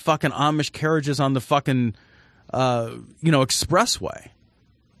issue of fucking Amish carriages on the fucking expressway?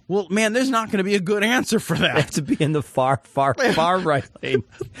 Well, man, there's not going to be a good answer for that. They have to be in the far right lane.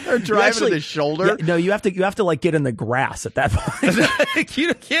 They're driving to the shoulder. Yeah, no, you have to like get in the grass at that point.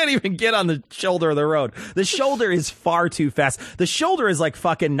 You can't even get on the shoulder of the road. The shoulder is far too fast. The shoulder is like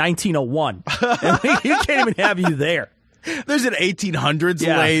fucking 1901. And you can't even have you there. There's an 1800s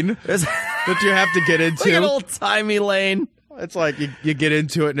lane that you have to get into. Like an old-timey lane. It's like you get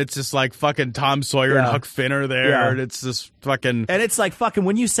into it and it's just like fucking Tom Sawyer and Huck Finn are there, and it's just fucking... And it's like fucking,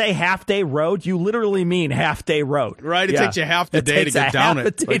 when you say half-day road, you literally mean half-day road. Right? It takes you half the day to get down it.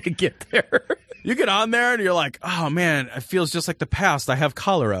 It takes half a day to get there. You get on there and you're like, oh man, it feels just like the past. I have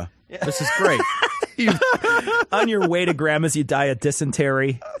cholera. This is great. On your way to grandma's, you die of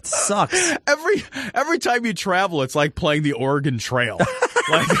dysentery. It sucks. Every time you travel, it's like playing the Oregon Trail.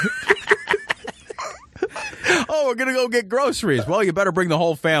 Like... Oh, we're going to go get groceries. Well, you better bring the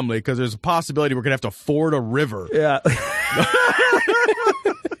whole family, because there's a possibility we're going to have to ford a river. Yeah.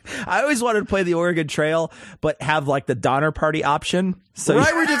 I always wanted to play the Oregon Trail, but have like the Donner Party option. So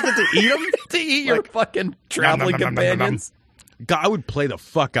we just get to eat them? To eat your fucking traveling companions. God, I would play the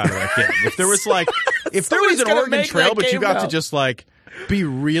fuck out of that game. If there was like, if there was an Oregon Trail, but you got to just like be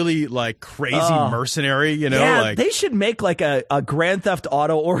really like crazy mercenary, Yeah, like they should make like a Grand Theft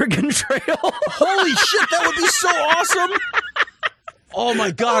Auto Oregon Trail. Holy shit, that would be so awesome. Oh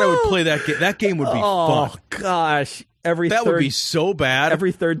my God, I would play that game. That game would be fun. Oh gosh. That would be so bad.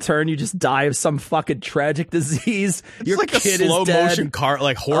 Every third turn, you just die of some fucking tragic disease. It's like kid a slow is dead. motion car,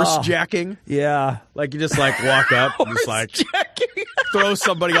 like horse jacking. Yeah, like you just like walk up, and just like throw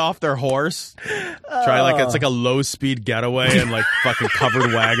somebody off their horse. Try like it's like a low speed getaway and like fucking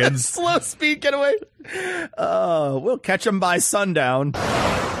covered wagons. Slow speed getaway. We'll catch them by sundown.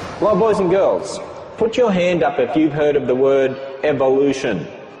 Well, boys and girls, put your hand up if you've heard of the word evolution.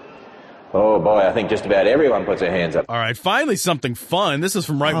 Oh, boy, I think just about everyone puts their hands up. All right, finally something fun. This is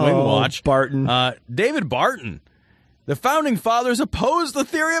from Right Wing Watch. Barton. David Barton. The Founding Fathers opposed the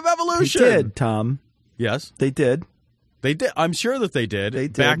theory of evolution. They did, Tom. Yes. They did. They did. I'm sure that they did. They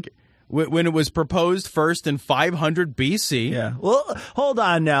did. Back when it was proposed first in 500 BC. Yeah. Well, hold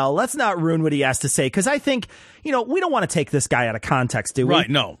on now. Let's not ruin what he has to say, because I think, we don't want to take this guy out of context, do we? Right.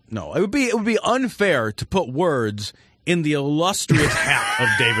 No. It would be unfair to put words in the illustrious hat of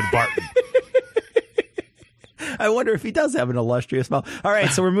David Barton. I wonder if he does have an illustrious mouth. All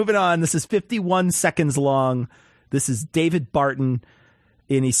right, so we're moving on. This is 51 seconds long. This is David Barton,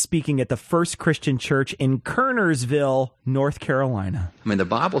 and he's speaking at the First Christian Church in Kernersville, North Carolina. I mean, the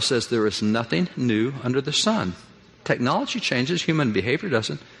Bible says there is nothing new under the sun. Technology changes, human behavior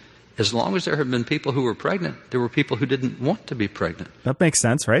doesn't. As long as there have been people who were pregnant, there were people who didn't want to be pregnant. That makes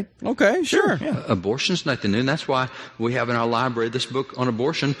sense, right? Okay, sure. Yeah. Abortion's nothing new, and that's why we have in our library this book on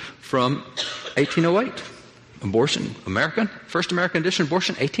abortion from 1808. Abortion, first American edition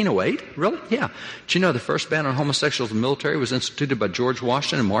abortion, 1808? Really? Yeah. Do you know the first ban on homosexuals in the military was instituted by George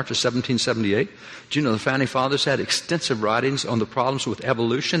Washington in March of 1778? Do you know the Founding Fathers had extensive writings on the problems with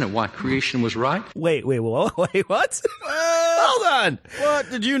evolution and why creation was right? Wait, what? Hold on. What?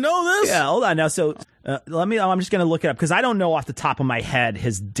 Did you know this? Yeah, hold on. Now, so I'm just going to look it up because I don't know off the top of my head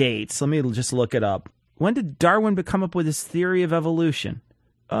his dates. Let me just look it up. When did Darwin come up with his theory of evolution?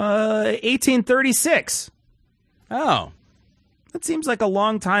 1836. Oh. That seems like a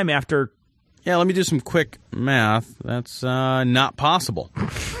long time after. Yeah, let me do some quick math. That's not possible.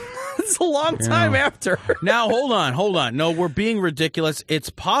 It's a long time after. Now, hold on. No, we're being ridiculous. It's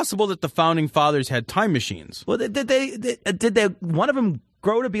possible that the Founding Fathers had time machines. Well, did they one of them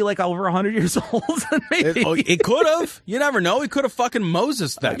grow to be like over 100 years old? Maybe. It could have. You never know. He could have fucking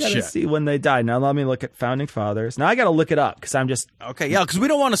Moses that shit. I gotta see when they died. Now, let me look at Founding Fathers. Now, I gotta look it up because I'm just... Okay, yeah, because we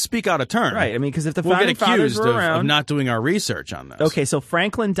don't want to speak out of turn. Right, I mean, because if the we'll Founding Fathers were around... of not doing our research on this. Okay, so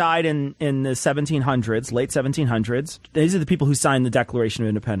Franklin died in the 1700s, late 1700s. These are the people who signed the Declaration of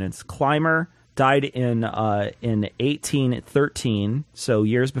Independence. Clymer died in 1813, so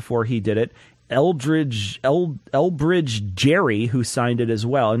years before he did it. Elbridge Gerry, who signed it as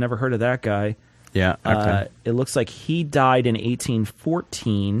well. I never heard of that guy. Yeah, okay. It looks like he died in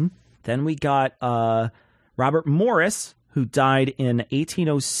 1814. Then we got Robert Morris, who died in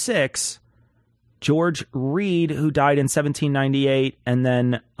 1806. George Reed, who died in 1798. And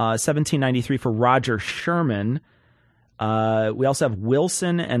then 1793 for Roger Sherman. We also have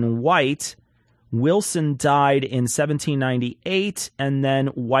Wilson and White. Wilson died in 1798, and then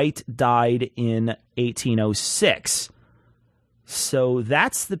White died in 1806. So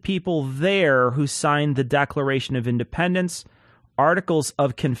that's the people there who signed the Declaration of Independence. Articles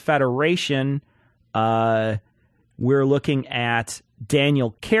of Confederation, we're looking at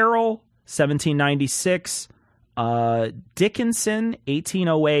Daniel Carroll, 1796, Dickinson,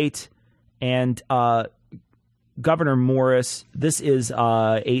 1808, and Governor Morris, this is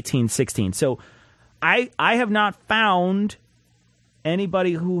 1816. So I have not found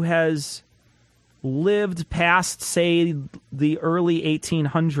anybody who has lived past, say, the early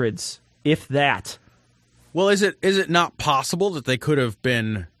 1800s, if that. Well, is it not possible that they could have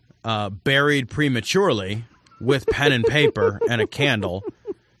been buried prematurely with pen and paper and a candle,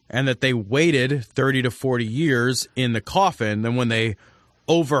 and that they waited 30 to 40 years in the coffin, then when they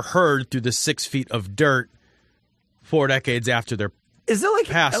overheard through the 6 feet of dirt 4 decades after their Is it like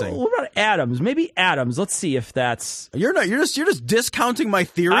passing? What about Adams? Maybe Adams. Let's see if that's. You're just discounting my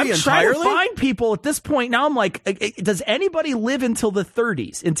theory I'm entirely. trying to find people at this point now. I'm like, does anybody live until the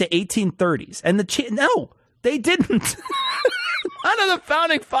 30s, into 1830s? And no, they didn't. None of the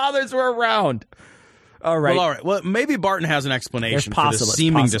Founding Fathers were around. All right. Well, maybe Barton has an explanation for this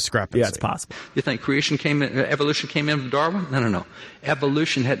seeming discrepancy. Yeah, it's possible. You think evolution came in from Darwin? No.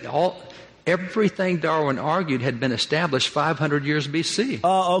 Evolution had everything Darwin argued had been established 500 years BC.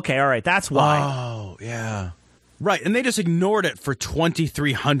 Oh, okay. All right. That's why. Oh, yeah. Right. And they just ignored it for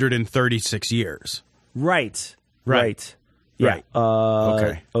 2,336 years. Right. Yeah.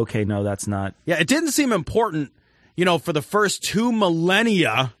 Okay. Okay. No, that's not. Yeah. It didn't seem important, for the first 2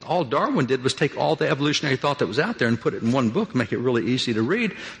 millennia. All Darwin did was take all the evolutionary thought that was out there and put it in one book, make it really easy to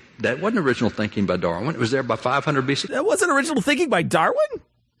read. That wasn't original thinking by Darwin. It was there by 500 BC. That wasn't original thinking by Darwin?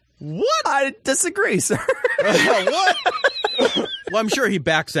 What? I disagree, sir. What? Well, I'm sure he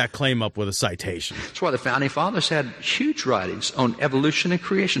backs that claim up with a citation. That's why the Founding Fathers had huge writings on evolution and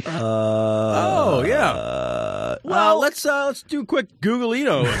creation. Well, let's do a quick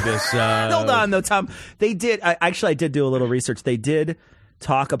Googleino of this. Hold on, though, Tom. They did. I did do a little research. They did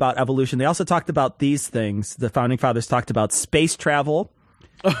talk about evolution. They also talked about these things. The Founding Fathers talked about space travel.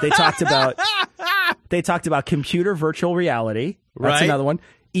 They talked about computer virtual reality. That's another one.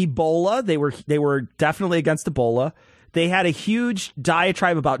 Ebola. They were definitely against Ebola. They had a huge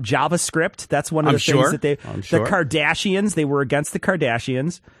diatribe about JavaScript. That's one of the things that the Kardashians, they were against the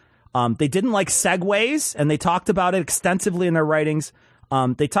Kardashians. They didn't like segways, and they talked about it extensively in their writings.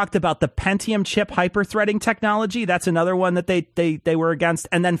 They talked about the Pentium chip hyperthreading technology. That's another one that they were against.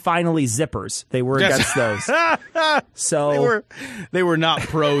 And then finally zippers. They were against those. So they were not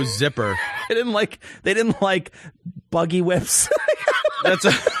pro zipper. They didn't like buggy whips.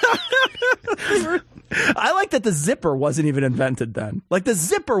 I like that the zipper wasn't even invented then. Like the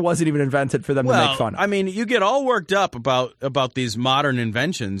zipper wasn't even invented for them to make fun of. I mean, you get all worked up about these modern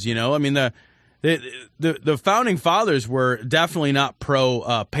inventions, I mean, The founding fathers were definitely not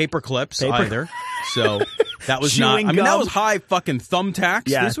pro paper clips either. So that was not. I mean, that was high fucking thumbtacks.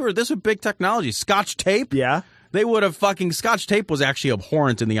 Yeah. This was big technology. Scotch tape. Yeah. They would have fucking Scotch tape was actually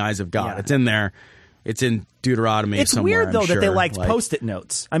abhorrent in the eyes of God. Yeah. It's in there. It's in Deuteronomy. It's somewhere, weird though I'm that they sure. liked Post-it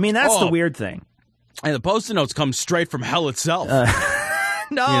notes. I mean, that's the weird thing. And the Post-it notes come straight from hell itself.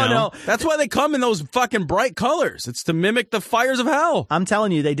 No. That's why they come in those fucking bright colors. It's to mimic the fires of hell. I'm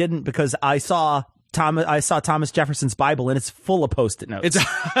telling you, they didn't, because I saw Thomas Jefferson's Bible, and it's full of Post-it notes.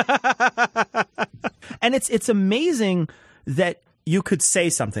 And it's amazing that you could say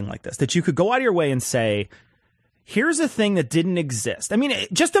something like this, that you could go out of your way and say, here's a thing that didn't exist. I mean,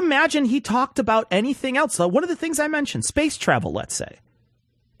 just imagine he talked about anything else. One of the things I mentioned, space travel, let's say.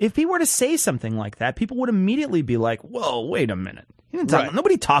 If he were to say something like that, people would immediately be like, whoa, wait a minute.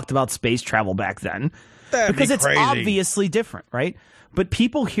 Nobody talked about space travel back then. Because it's obviously different, right? But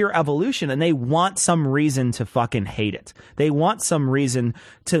people hear evolution and they want some reason to fucking hate it. They want some reason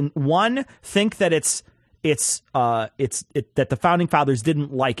to, one, think that that the founding fathers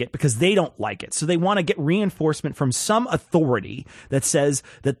didn't like it because they don't like it. So they want to get reinforcement from some authority that says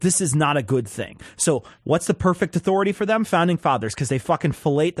that this is not a good thing. So what's the perfect authority for them? Founding fathers, because they fucking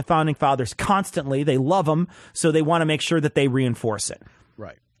fillet the founding fathers constantly. They love them. So they want to make sure that they reinforce it.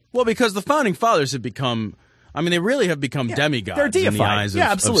 Right. Well, because the founding fathers have become, I mean, they really have become demigods. They're deified. In the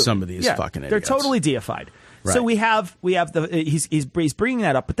eyes of some of these fucking idiots. They're totally deified. Right. So we have he's bringing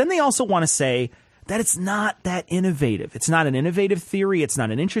that up, but then they also want to say that it's not that innovative. It's not an innovative theory. It's not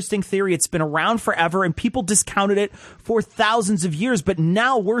an interesting theory. It's been around forever, and people discounted it for thousands of years. But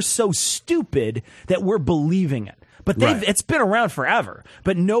now we're so stupid that we're believing it. But it's been around forever,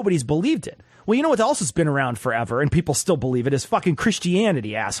 but nobody's believed it. Well, you know what else has been around forever, and people still believe it, is fucking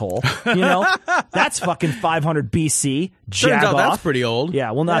Christianity, asshole. You know? That's fucking 500 BC. Turns out that's pretty old.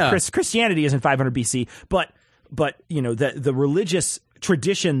 Yeah, well, not Christianity isn't 500 BC, but you know, the religious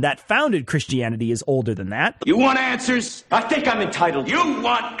tradition that founded Christianity is older than that. You want answers? I think I'm entitled. You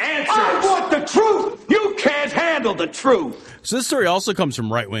want answers? I want the truth! You can't handle the truth! So this story also comes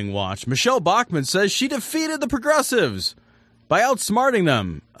from Right Wing Watch. Michelle Bachmann says she defeated the progressives by outsmarting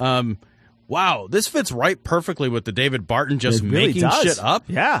them. Wow, this fits right perfectly with the David Barton just making shit up.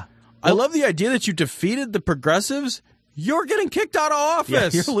 Yeah. I love the idea that you defeated the progressives. You're getting kicked out of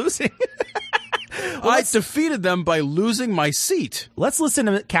office. Yeah, you're losing. I defeated them by losing my seat. Let's listen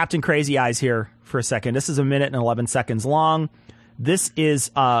to Captain Crazy Eyes here for a second. This is 1 minute and 11 seconds long. This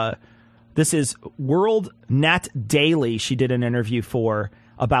is World Net Daily. She did an interview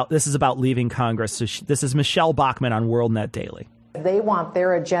about leaving Congress. So this is Michelle Bachmann on World Net Daily. They want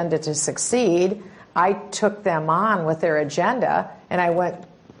their agenda to succeed. I took them on with their agenda, and I went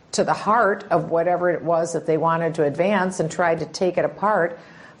to the heart of whatever it was that they wanted to advance and tried to take it apart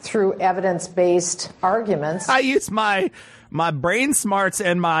through evidence-based arguments. I used my brain smarts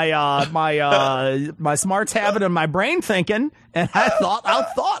and my smarts habit and my brain thinking, and I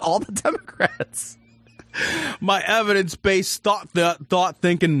outthought all the Democrats. My evidence-based thought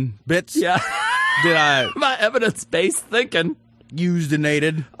thinking bits. Yeah. My evidence-based thinking. Used and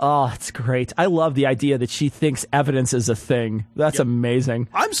aided. Oh, it's great. I love the idea that she thinks evidence is a thing. That's amazing.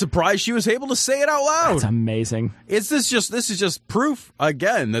 I'm surprised she was able to say it out loud. That's amazing. This is just proof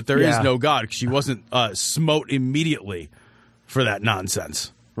again that there is no God. She wasn't smote immediately for that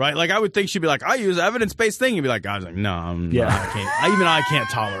nonsense. Right? Like I would think she'd be like, I use evidence-based thing. You'd be like, God's like, no, I can't. Even I can't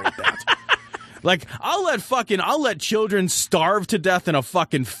tolerate that. Like, I'll let children starve to death in a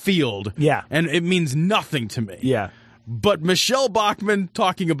fucking field. Yeah. And it means nothing to me. Yeah. But Michelle Bachmann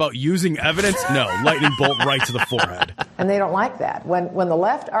talking about using evidence? No, lightning bolt right to the forehead. And they don't like that. When the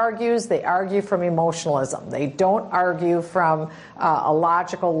left argues, they argue from emotionalism. They don't argue from a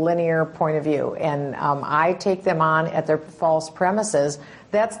logical, linear point of view. And I take them on at their false premises.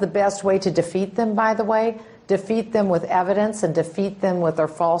 That's the best way to defeat them, by the way. Defeat them with evidence and defeat them with their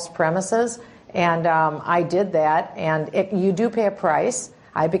false premises. And I did that, and you do pay a price.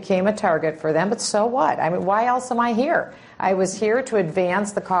 I became a target for them, but so what? I mean, why else am I here? I was here to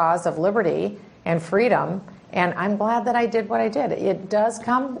advance the cause of liberty and freedom, and I'm glad that I did what I did. It does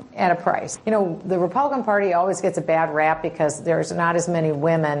come at a price. You know, the Republican Party always gets a bad rap because there's not as many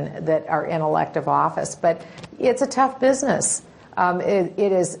women that are in elective office, but it's a tough business. It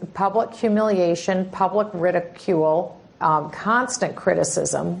is public humiliation, public ridicule, constant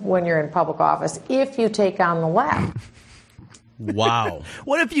criticism when you're in public office if you take on the left. Wow.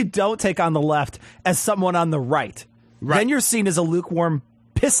 What if you don't take on the left as someone on the right? Then you're seen as a lukewarm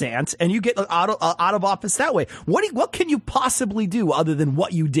pissant, and you get out of office that way. What can you possibly do other than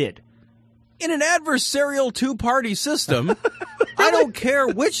what you did? in an adversarial two-party system, I don't care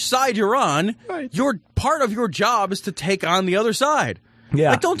which side you're on. Right. Part of your job is to take on the other side.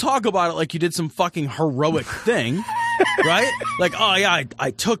 Yeah. Like, don't talk about it like you did some fucking heroic thing, right? Like, oh, yeah,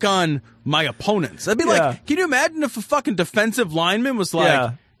 I took on my opponents. I'd be like, can you imagine if a fucking defensive lineman was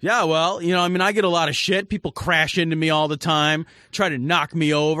like, yeah, well, you know, I mean, I get a lot of shit. People crash into me all the time, try to knock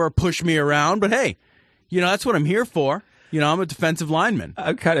me over, push me around. But hey, you know, that's what I'm here for. You know, I'm a defensive lineman.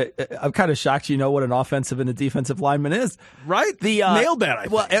 I'm kind of shocked you know what an offensive and a defensive lineman is. Right? Nailed that, I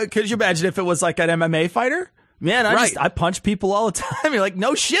think. Well, could you imagine if it was like an MMA fighter? Man, I punch people all the time. You're like,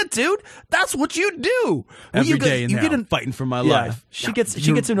 no shit, dude. That's what you do. Every day I'm fighting for my life. She gets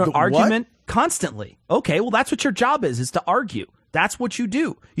into an argument constantly. Okay, well, that's what your job is to argue. That's what you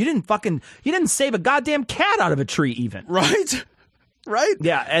do. You didn't save a goddamn cat out of a tree even. Right? Right?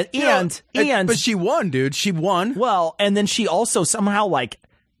 Yeah, but she won, dude. She won. Well, and then she also somehow like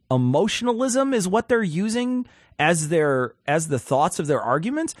emotionalism is what they're using as the thoughts of their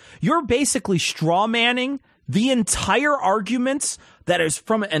arguments. You're basically straw manning the entire arguments that is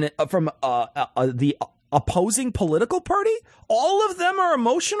from the opposing political party. All of them are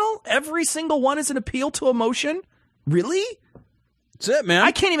emotional. Every single one is an appeal to emotion. Really? That's it, man.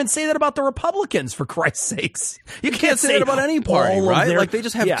 I can't even say that about the Republicans, for Christ's sakes. You can't say that about any party, right? Like, they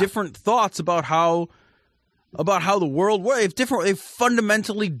just have different thoughts about how the world works. They have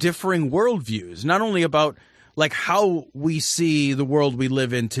fundamentally differing worldviews, not only about like how we see the world we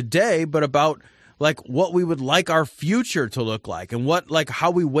live in today, but about like what we would like our future to look like, and how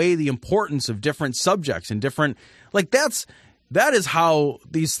we weigh the importance of different subjects and different, like that is how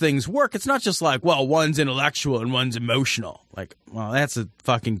these things work. It's not just like, well, one's intellectual and one's emotional. Like, well, that's a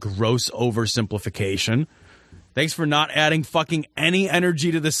fucking gross oversimplification. Thanks for not adding fucking any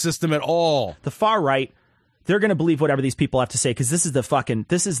energy to the system at all. The far right, they're going to believe whatever these people have to say because this is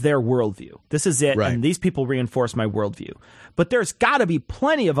their worldview. This is it, right. And these people reinforce my worldview. But there's got to be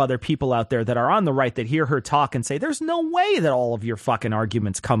plenty of other people out there that are on the right that hear her talk and say, there's no way that all of your fucking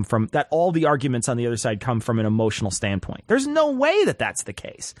arguments that all the arguments on the other side come from an emotional standpoint. There's no way that that's the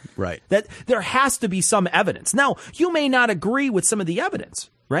case. Right. That there has to be some evidence. Now, you may not agree with some of the evidence,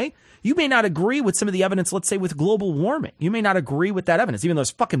 right? You may not agree with some of the evidence, let's say, with global warming. You may not agree with that evidence, even though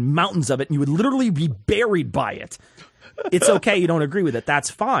there's fucking mountains of it and you would literally be buried by it. It's okay. You don't agree with it. That's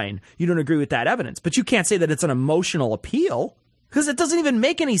fine. You don't agree with that evidence. But you can't say that it's an emotional appeal because it doesn't even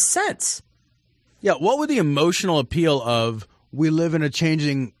make any sense. Yeah. What would the emotional appeal of we live in a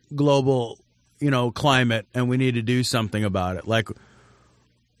changing global, climate and we need to do something about it? Like,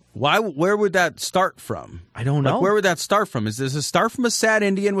 where would that start from? I don't know. Like, where would that start from? Does it start from a sad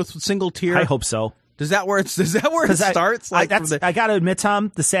Indian with a single tear? I hope so. Is that where it starts? I got to admit,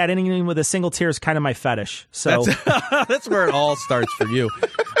 Tom, the sad Indian with a single tear is kind of my fetish. So that's where it all starts for you.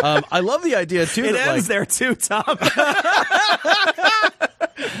 I love the idea too. It ends there too, Tom.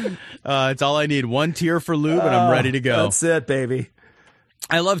 It's all I need. One tear for lube, and I'm ready to go. That's it, baby.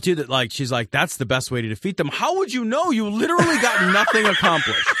 I love too that she's like, that's the best way to defeat them. How would you know? You literally got nothing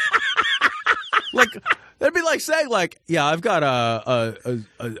accomplished. Like, that'd be like saying, like, yeah, I've got a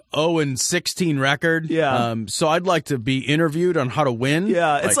 0-16 record. Yeah. So I'd like to be interviewed on how to win.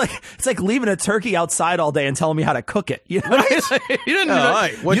 Yeah. It's like leaving a turkey outside all day and telling me how to cook it. You know? Right? You didn't.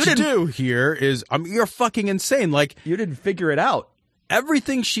 Right. What you do here is, you're fucking insane. Like, you didn't figure it out.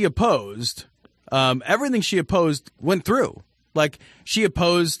 Everything she opposed went through. Like, she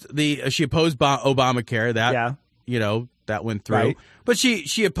opposed Obamacare. That that went through. Right. But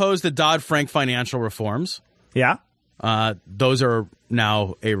she opposed the Dodd-Frank financial reforms. Yeah. Those are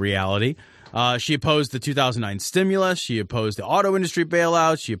now a reality. She opposed the 2009 stimulus. She opposed the auto industry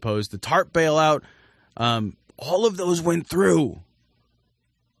bailout. She opposed the TARP bailout. All of those went through.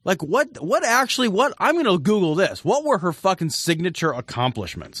 Like, what I'm going to Google this. What were her fucking signature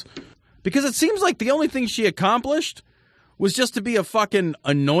accomplishments? Because it seems like the only thing she accomplished was just to be a fucking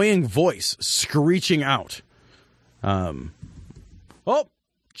annoying voice screeching out.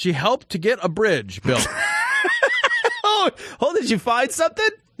 She helped to get a bridge built. Did you find something?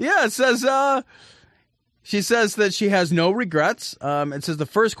 Yeah, it says, she says that she has no regrets. It says the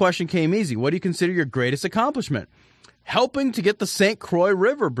first question came easy. What do you consider your greatest accomplishment? Helping to get the St. Croix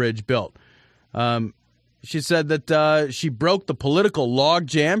River Bridge built. She said that she broke the political log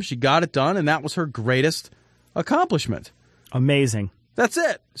jam. She got it done, and that was her greatest accomplishment. Amazing. That's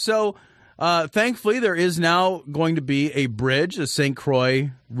it. So, thankfully, there is now going to be a bridge, a St.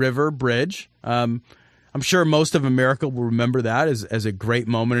 Croix River Bridge. I'm sure most of America will remember that as a great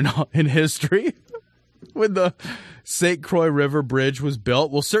moment in history when the St. Croix River Bridge was built.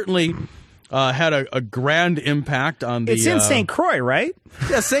 We'll certainly had a grand impact on the... It's in St. Croix, right?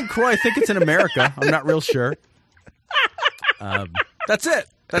 Yeah, St. Croix. I think it's in America. I'm not real sure. That's it.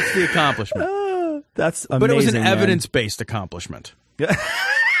 That's the accomplishment. That's amazing, but it was an man. evidence-based accomplishment.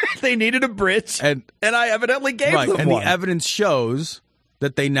 They needed a bridge, and I evidently gave them and one. The evidence shows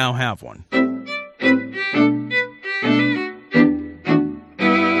that they now have one.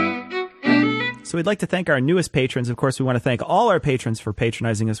 So we'd like to thank our newest patrons. Of course, we want to thank all our patrons for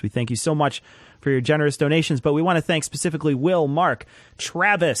patronizing us. We thank you so much for your generous donations, but we want to thank specifically Will, Mark,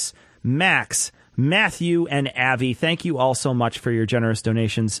 Travis, Max, Matthew, and Avi. Thank you all so much for your generous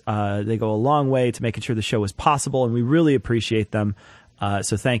donations. They go a long way to making sure the show is possible, and we really appreciate them.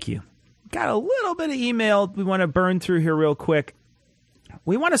 So thank you. Got a little bit of email we want to burn through here real quick.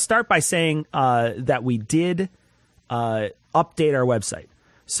 We want to start by saying that we did update our website.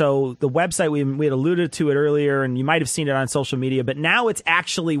 So the website, we had alluded to it earlier, and you might have seen it on social media, but now it's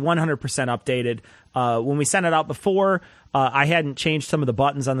actually 100% updated. When we sent it out before, I hadn't changed some of the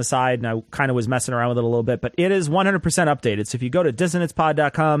buttons on the side, and I kind of was messing around with it a little bit, but it is 100% updated. So if you go to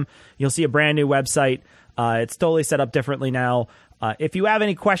dissonancepod.com, you'll see a brand new website. It's totally set up differently now. If you have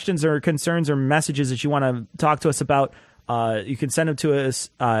any questions or concerns or messages that you want to talk to us about, you can send them to us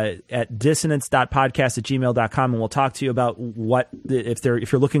at dissonance.podcast@gmail.com, and we'll talk to you about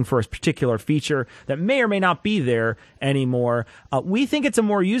if you're looking for a particular feature that may or may not be there anymore. We think it's a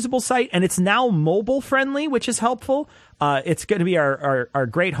more usable site, and it's now mobile friendly, which is helpful. It's going to be our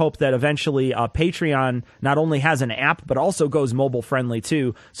great hope that eventually Patreon not only has an app, but also goes mobile friendly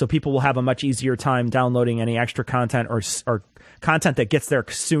too, so people will have a much easier time downloading any extra content or content that gets there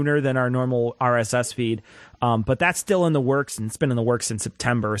sooner than our normal RSS feed. But that's still in the works, and it's been in the works since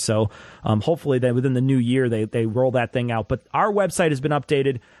September. So hopefully within the new year, they roll that thing out. But our website has been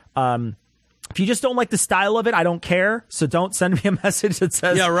updated. If you just don't like the style of it, I don't care. So don't send me a message that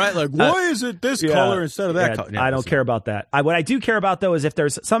says... Yeah, right. Like, why is it this color instead of that color? Yeah, I don't care about that. What I do care about, though, is if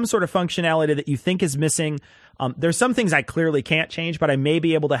there's some sort of functionality that you think is missing. There's some things I clearly can't change, but I may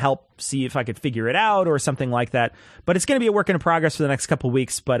be able to help see if I could figure it out or something like that. But it's going to be a work in progress for the next couple of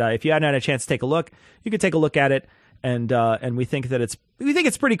weeks. But if you haven't had a chance to take a look, you can take a look at it. And we think that it's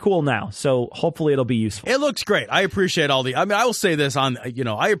pretty cool now. So hopefully it'll be useful. It looks great. I appreciate I will say this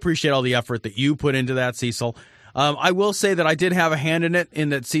I appreciate all the effort that you put into that, Cecil. I will say that I did have a hand in it, in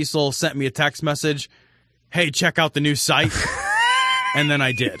that Cecil sent me a text message. Hey, check out the new site. And then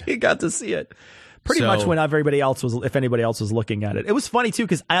I did. You got to see it. Pretty much when if anybody else was looking at it. It was funny too,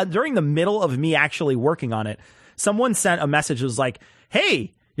 because during the middle of me actually working on it, someone sent a message that was like,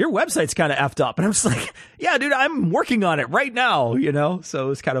 hey, your website's kind of effed up. And I'm just like, yeah, dude, I'm working on it right now, So it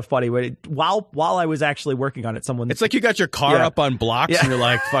was kind of funny. While I was actually working on it, it's like you got your car up on blocks and you're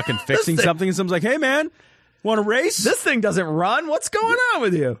like fucking fixing something, and someone's like, hey, man, want to race? This thing doesn't run. What's going on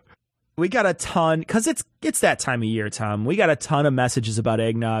with you? We got a ton, because it's that time of year, Tom. We got a ton of messages about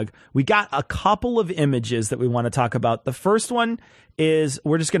eggnog. We got a couple of images that we want to talk about. The first one is,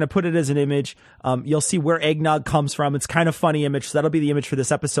 we're just going to put it as an image. You'll see where eggnog comes from. It's kind of funny image, so that'll be the image for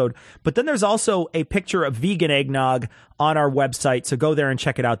this episode. But then there's also a picture of vegan eggnog on our website, so go there and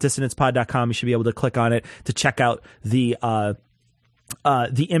check it out. Dissonancepod.com. You should be able to click on it to check out the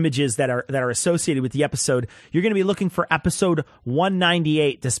images that are associated with the episode. You're going to be looking for episode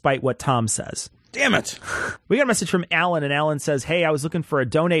 198, despite what Tom says. Damn it. We got a message from Alan, and Alan says, hey, I was looking for a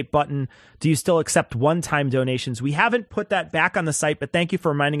donate button. Do you still accept one-time donations? We haven't put that back on the site, but thank you for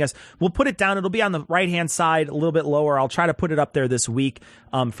reminding us. We'll put it down. It'll be on the right-hand side, a little bit lower. I'll try to put it up there this week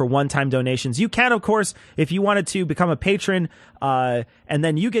for one-time donations. You can, of course, if you wanted to become a patron, and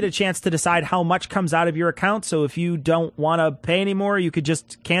then you get a chance to decide how much comes out of your account. So if you don't want to pay anymore, you could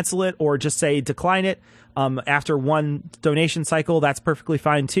just cancel it or just say decline it. After one donation cycle, that's perfectly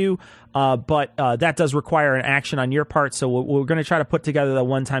fine too. But that does require an action on your part. So we're going to try to put together the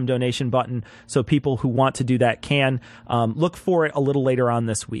one-time donation button so people who want to do that can look for it a little later on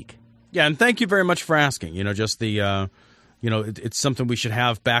this week. Yeah, and thank you very much for asking. Just the, it's something we should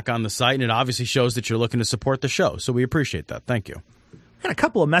have back on the site, and it obviously shows that you're looking to support the show. So we appreciate that. Thank you. I got a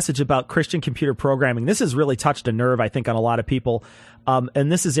couple of messages about Christian computer programming. This has really touched a nerve, I think, on a lot of people.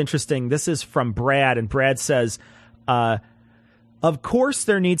 And this is interesting. This is from Brad, and Brad says, of course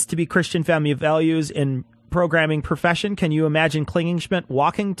there needs to be Christian family values in programming profession. Can you imagine Klingenschmidt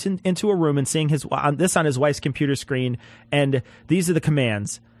walking into a room and seeing this on his wife's computer screen? And these are the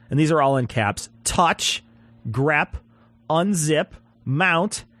commands, and these are all in caps: touch, grep, unzip,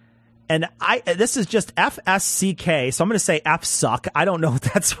 mount. And this is just FSCK, so I'm going to say F suck. I don't know if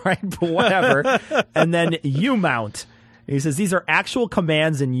that's right, but whatever. And then U mount. He says, these are actual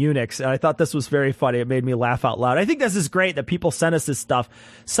commands in Unix. And I thought this was very funny. It made me laugh out loud. I think this is great that people send us this stuff.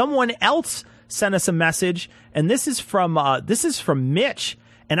 Someone else sent us a message, and this is from Mitch.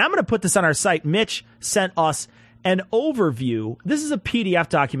 And I'm going to put this on our site. Mitch sent us an overview. This is a PDF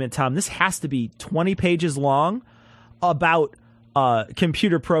document, Tom. This has to be 20 pages long about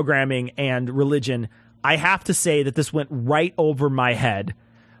computer programming and religion. I have to say that this went right over my head,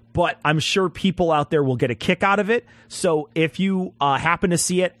 but I'm sure people out there will get a kick out of it. So if you happen to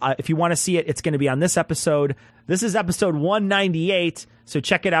see it, if you want to see it, it's going to be on this episode. This is episode 198. So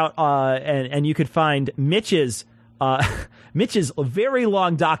check it out, and you could find Mitch's very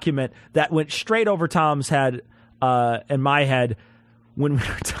long document that went straight over Tom's head and my head when we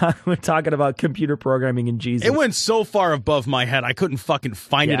were talking about computer programming and Jesus. It went so far above my head, I couldn't fucking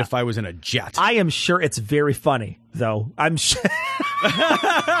find it if I was in a jet. I am sure it's very funny, though. I'm sure.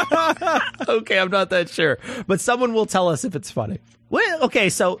 Okay, I'm not that sure. But someone will tell us if it's funny. Well, okay,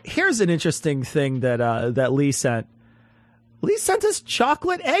 so here's an interesting thing that Lee sent. Lee sent us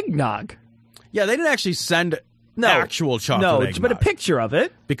chocolate eggnog. Yeah, they didn't actually send actual chocolate eggnog. But a picture of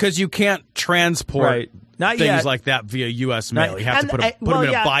it. Because you can't transport Not things yet. like that via U.S. mail. You have to put them in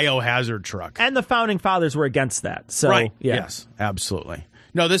a biohazard truck. And the founding fathers were against that. So, right. Yeah. Yes, absolutely.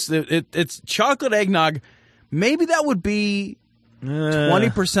 No, it's chocolate eggnog. Maybe that would be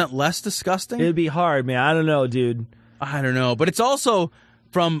 20% less disgusting. It'd be hard, man. I don't know, dude. I don't know. But it's also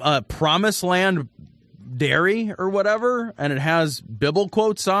from Promised Land Dairy or whatever, and it has Bible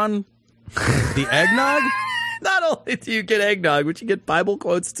quotes on the eggnog. Not only do you get eggnog, but you get Bible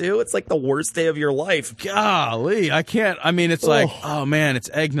quotes too. It's like the worst day of your life. Golly, I can't. I mean, it's like, oh man, it's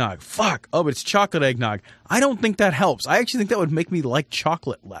eggnog. Fuck. Oh, but it's chocolate eggnog. I don't think that helps. I actually think that would make me like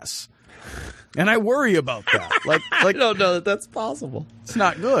chocolate less. And I worry about that. Like I don't know that that's possible. It's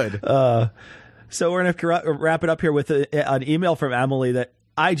not good. So we're going to wrap it up here with an email from Emily that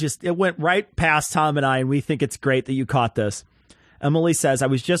it went right past Tom and I, and we think it's great that you caught this. Emily says, I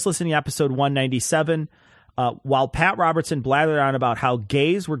was just listening to episode 197. While Pat Robertson blathered on about how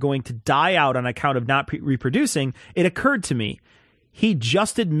gays were going to die out on account of not reproducing, it occurred to me, he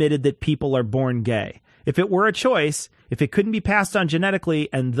just admitted that people are born gay. If it were a choice, if it couldn't be passed on genetically,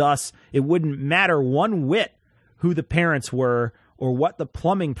 and thus it wouldn't matter one whit who the parents were or what the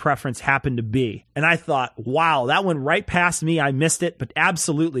plumbing preference happened to be. And I thought, wow, that went right past me. I missed it, but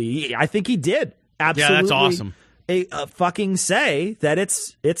absolutely, I think he did. Absolutely. Yeah, that's awesome. Fucking say that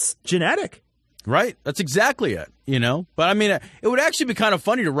it's genetic. Right. That's exactly it, you know? But I mean, it would actually be kind of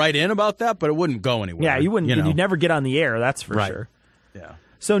funny to write in about that, but it wouldn't go anywhere. Yeah, you wouldn't. You'd never get on the air, that's for sure. Yeah.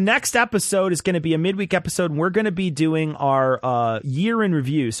 So next episode is going to be a midweek episode, and we're going to be doing our year in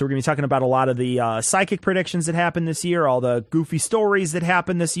review. So we're going to be talking about a lot of the psychic predictions that happened this year, all the goofy stories that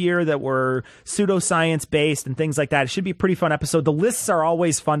happened this year that were pseudoscience based and things like that. It should be a pretty fun episode. The lists are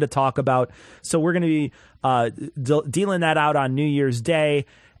always fun to talk about. So we're going to be dealing that out on New Year's Day.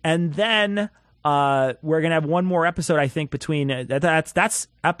 And then we're going to have one more episode, I think, between that's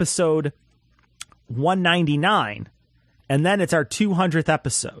episode 199. And then it's our 200th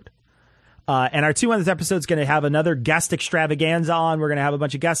episode. And our 200th episode is going to have another guest extravaganza on. We're going to have a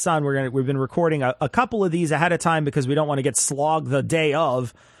bunch of guests on. We've been recording a couple of these ahead of time because we don't want to get slogged the day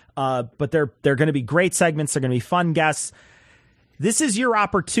of. But they're going to be great segments. They're going to be fun guests. This is your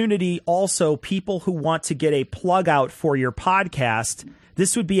opportunity. Also, people who want to get a plug out for your podcast,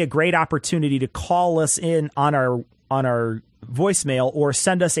 this would be a great opportunity to call us in on our voicemail or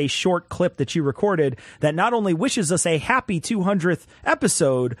send us a short clip that you recorded that not only wishes us a happy 200th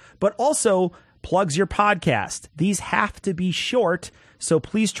episode, but also plugs your podcast. These have to be short, so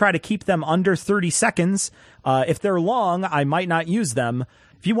please try to keep them under 30 seconds. If they're long, I might not use them.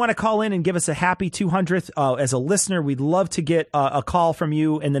 If you want to call in and give us a happy 200th as a listener, we'd love to get a call from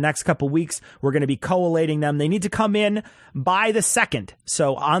you in the next couple weeks. We're going to be collating them. They need to come in by the 2nd.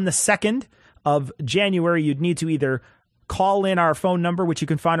 So on the 2nd of January, you'd need to either call in our phone number, which you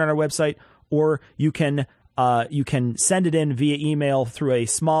can find on our website, or you can send it in via email through a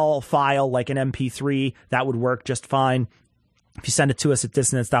small file like an MP3. That would work just fine. If you send it to us at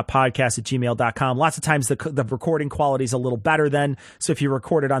dissonance.podcast@gmail.com, lots of times the recording quality is a little better then. So if you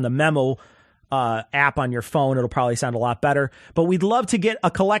record it on the memo app on your phone, it'll probably sound a lot better. But we'd love to get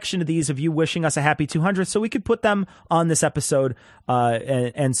a collection of these of you wishing us a happy 200th so we could put them on this episode.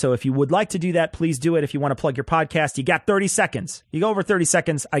 And so if you would like to do that, please do it. If you want to plug your podcast, you got 30 seconds. You go over 30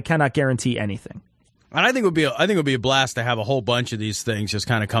 seconds, I cannot guarantee anything. And I think it would be a blast to have a whole bunch of these things just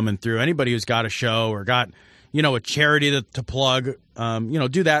kind of coming through. Anybody who's got a show or got, a charity to plug,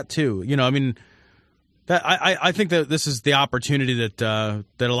 do that too. I mean, I think that this is the opportunity that a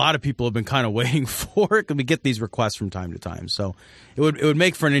lot of people have been kind of waiting for. We get these requests from time to time, so it would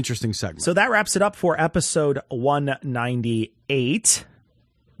make for an interesting segment. So that wraps it up for episode 198.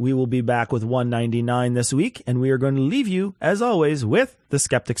 We will be back with 199 this week, and we are going to leave you, as always, with the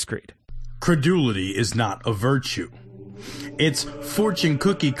Skeptic's Creed. Credulity is not a virtue. It's fortune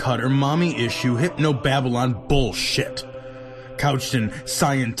cookie cutter, mommy issue, hypno-Babylon bullshit. Couched in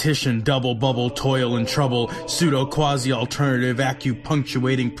scientician, double bubble, toil and trouble, pseudo quasi alternative,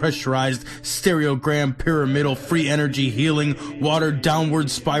 acupunctuating, pressurized, stereogram, pyramidal, free energy healing, watered downward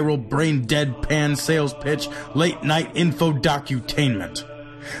spiral, brain deadpan sales pitch, late night info docutainment.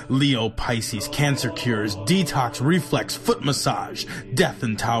 Leo, Pisces, cancer cures, detox, reflex, foot massage, death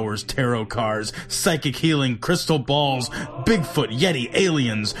in towers, tarot cards, psychic healing, crystal balls, Bigfoot, Yeti,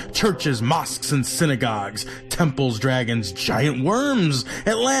 aliens, churches, mosques and synagogues, temples, dragons, giant worms,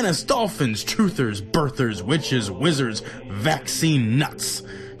 Atlantis, dolphins, truthers, birthers, witches, wizards, vaccine nuts,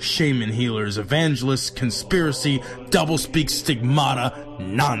 shaman healers, evangelists, conspiracy, doublespeak, stigmata,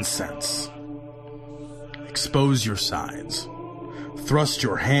 nonsense. Expose your sides. Thrust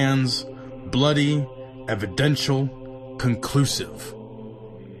your hands, bloody, evidential, conclusive.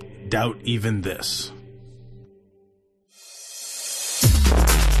 Doubt even this.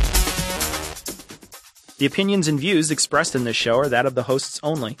 The opinions and views expressed in this show are that of the hosts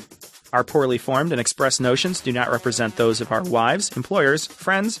only. Our poorly formed and expressed notions do not represent those of our wives, employers,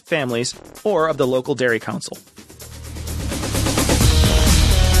 friends, families, or of the local dairy council.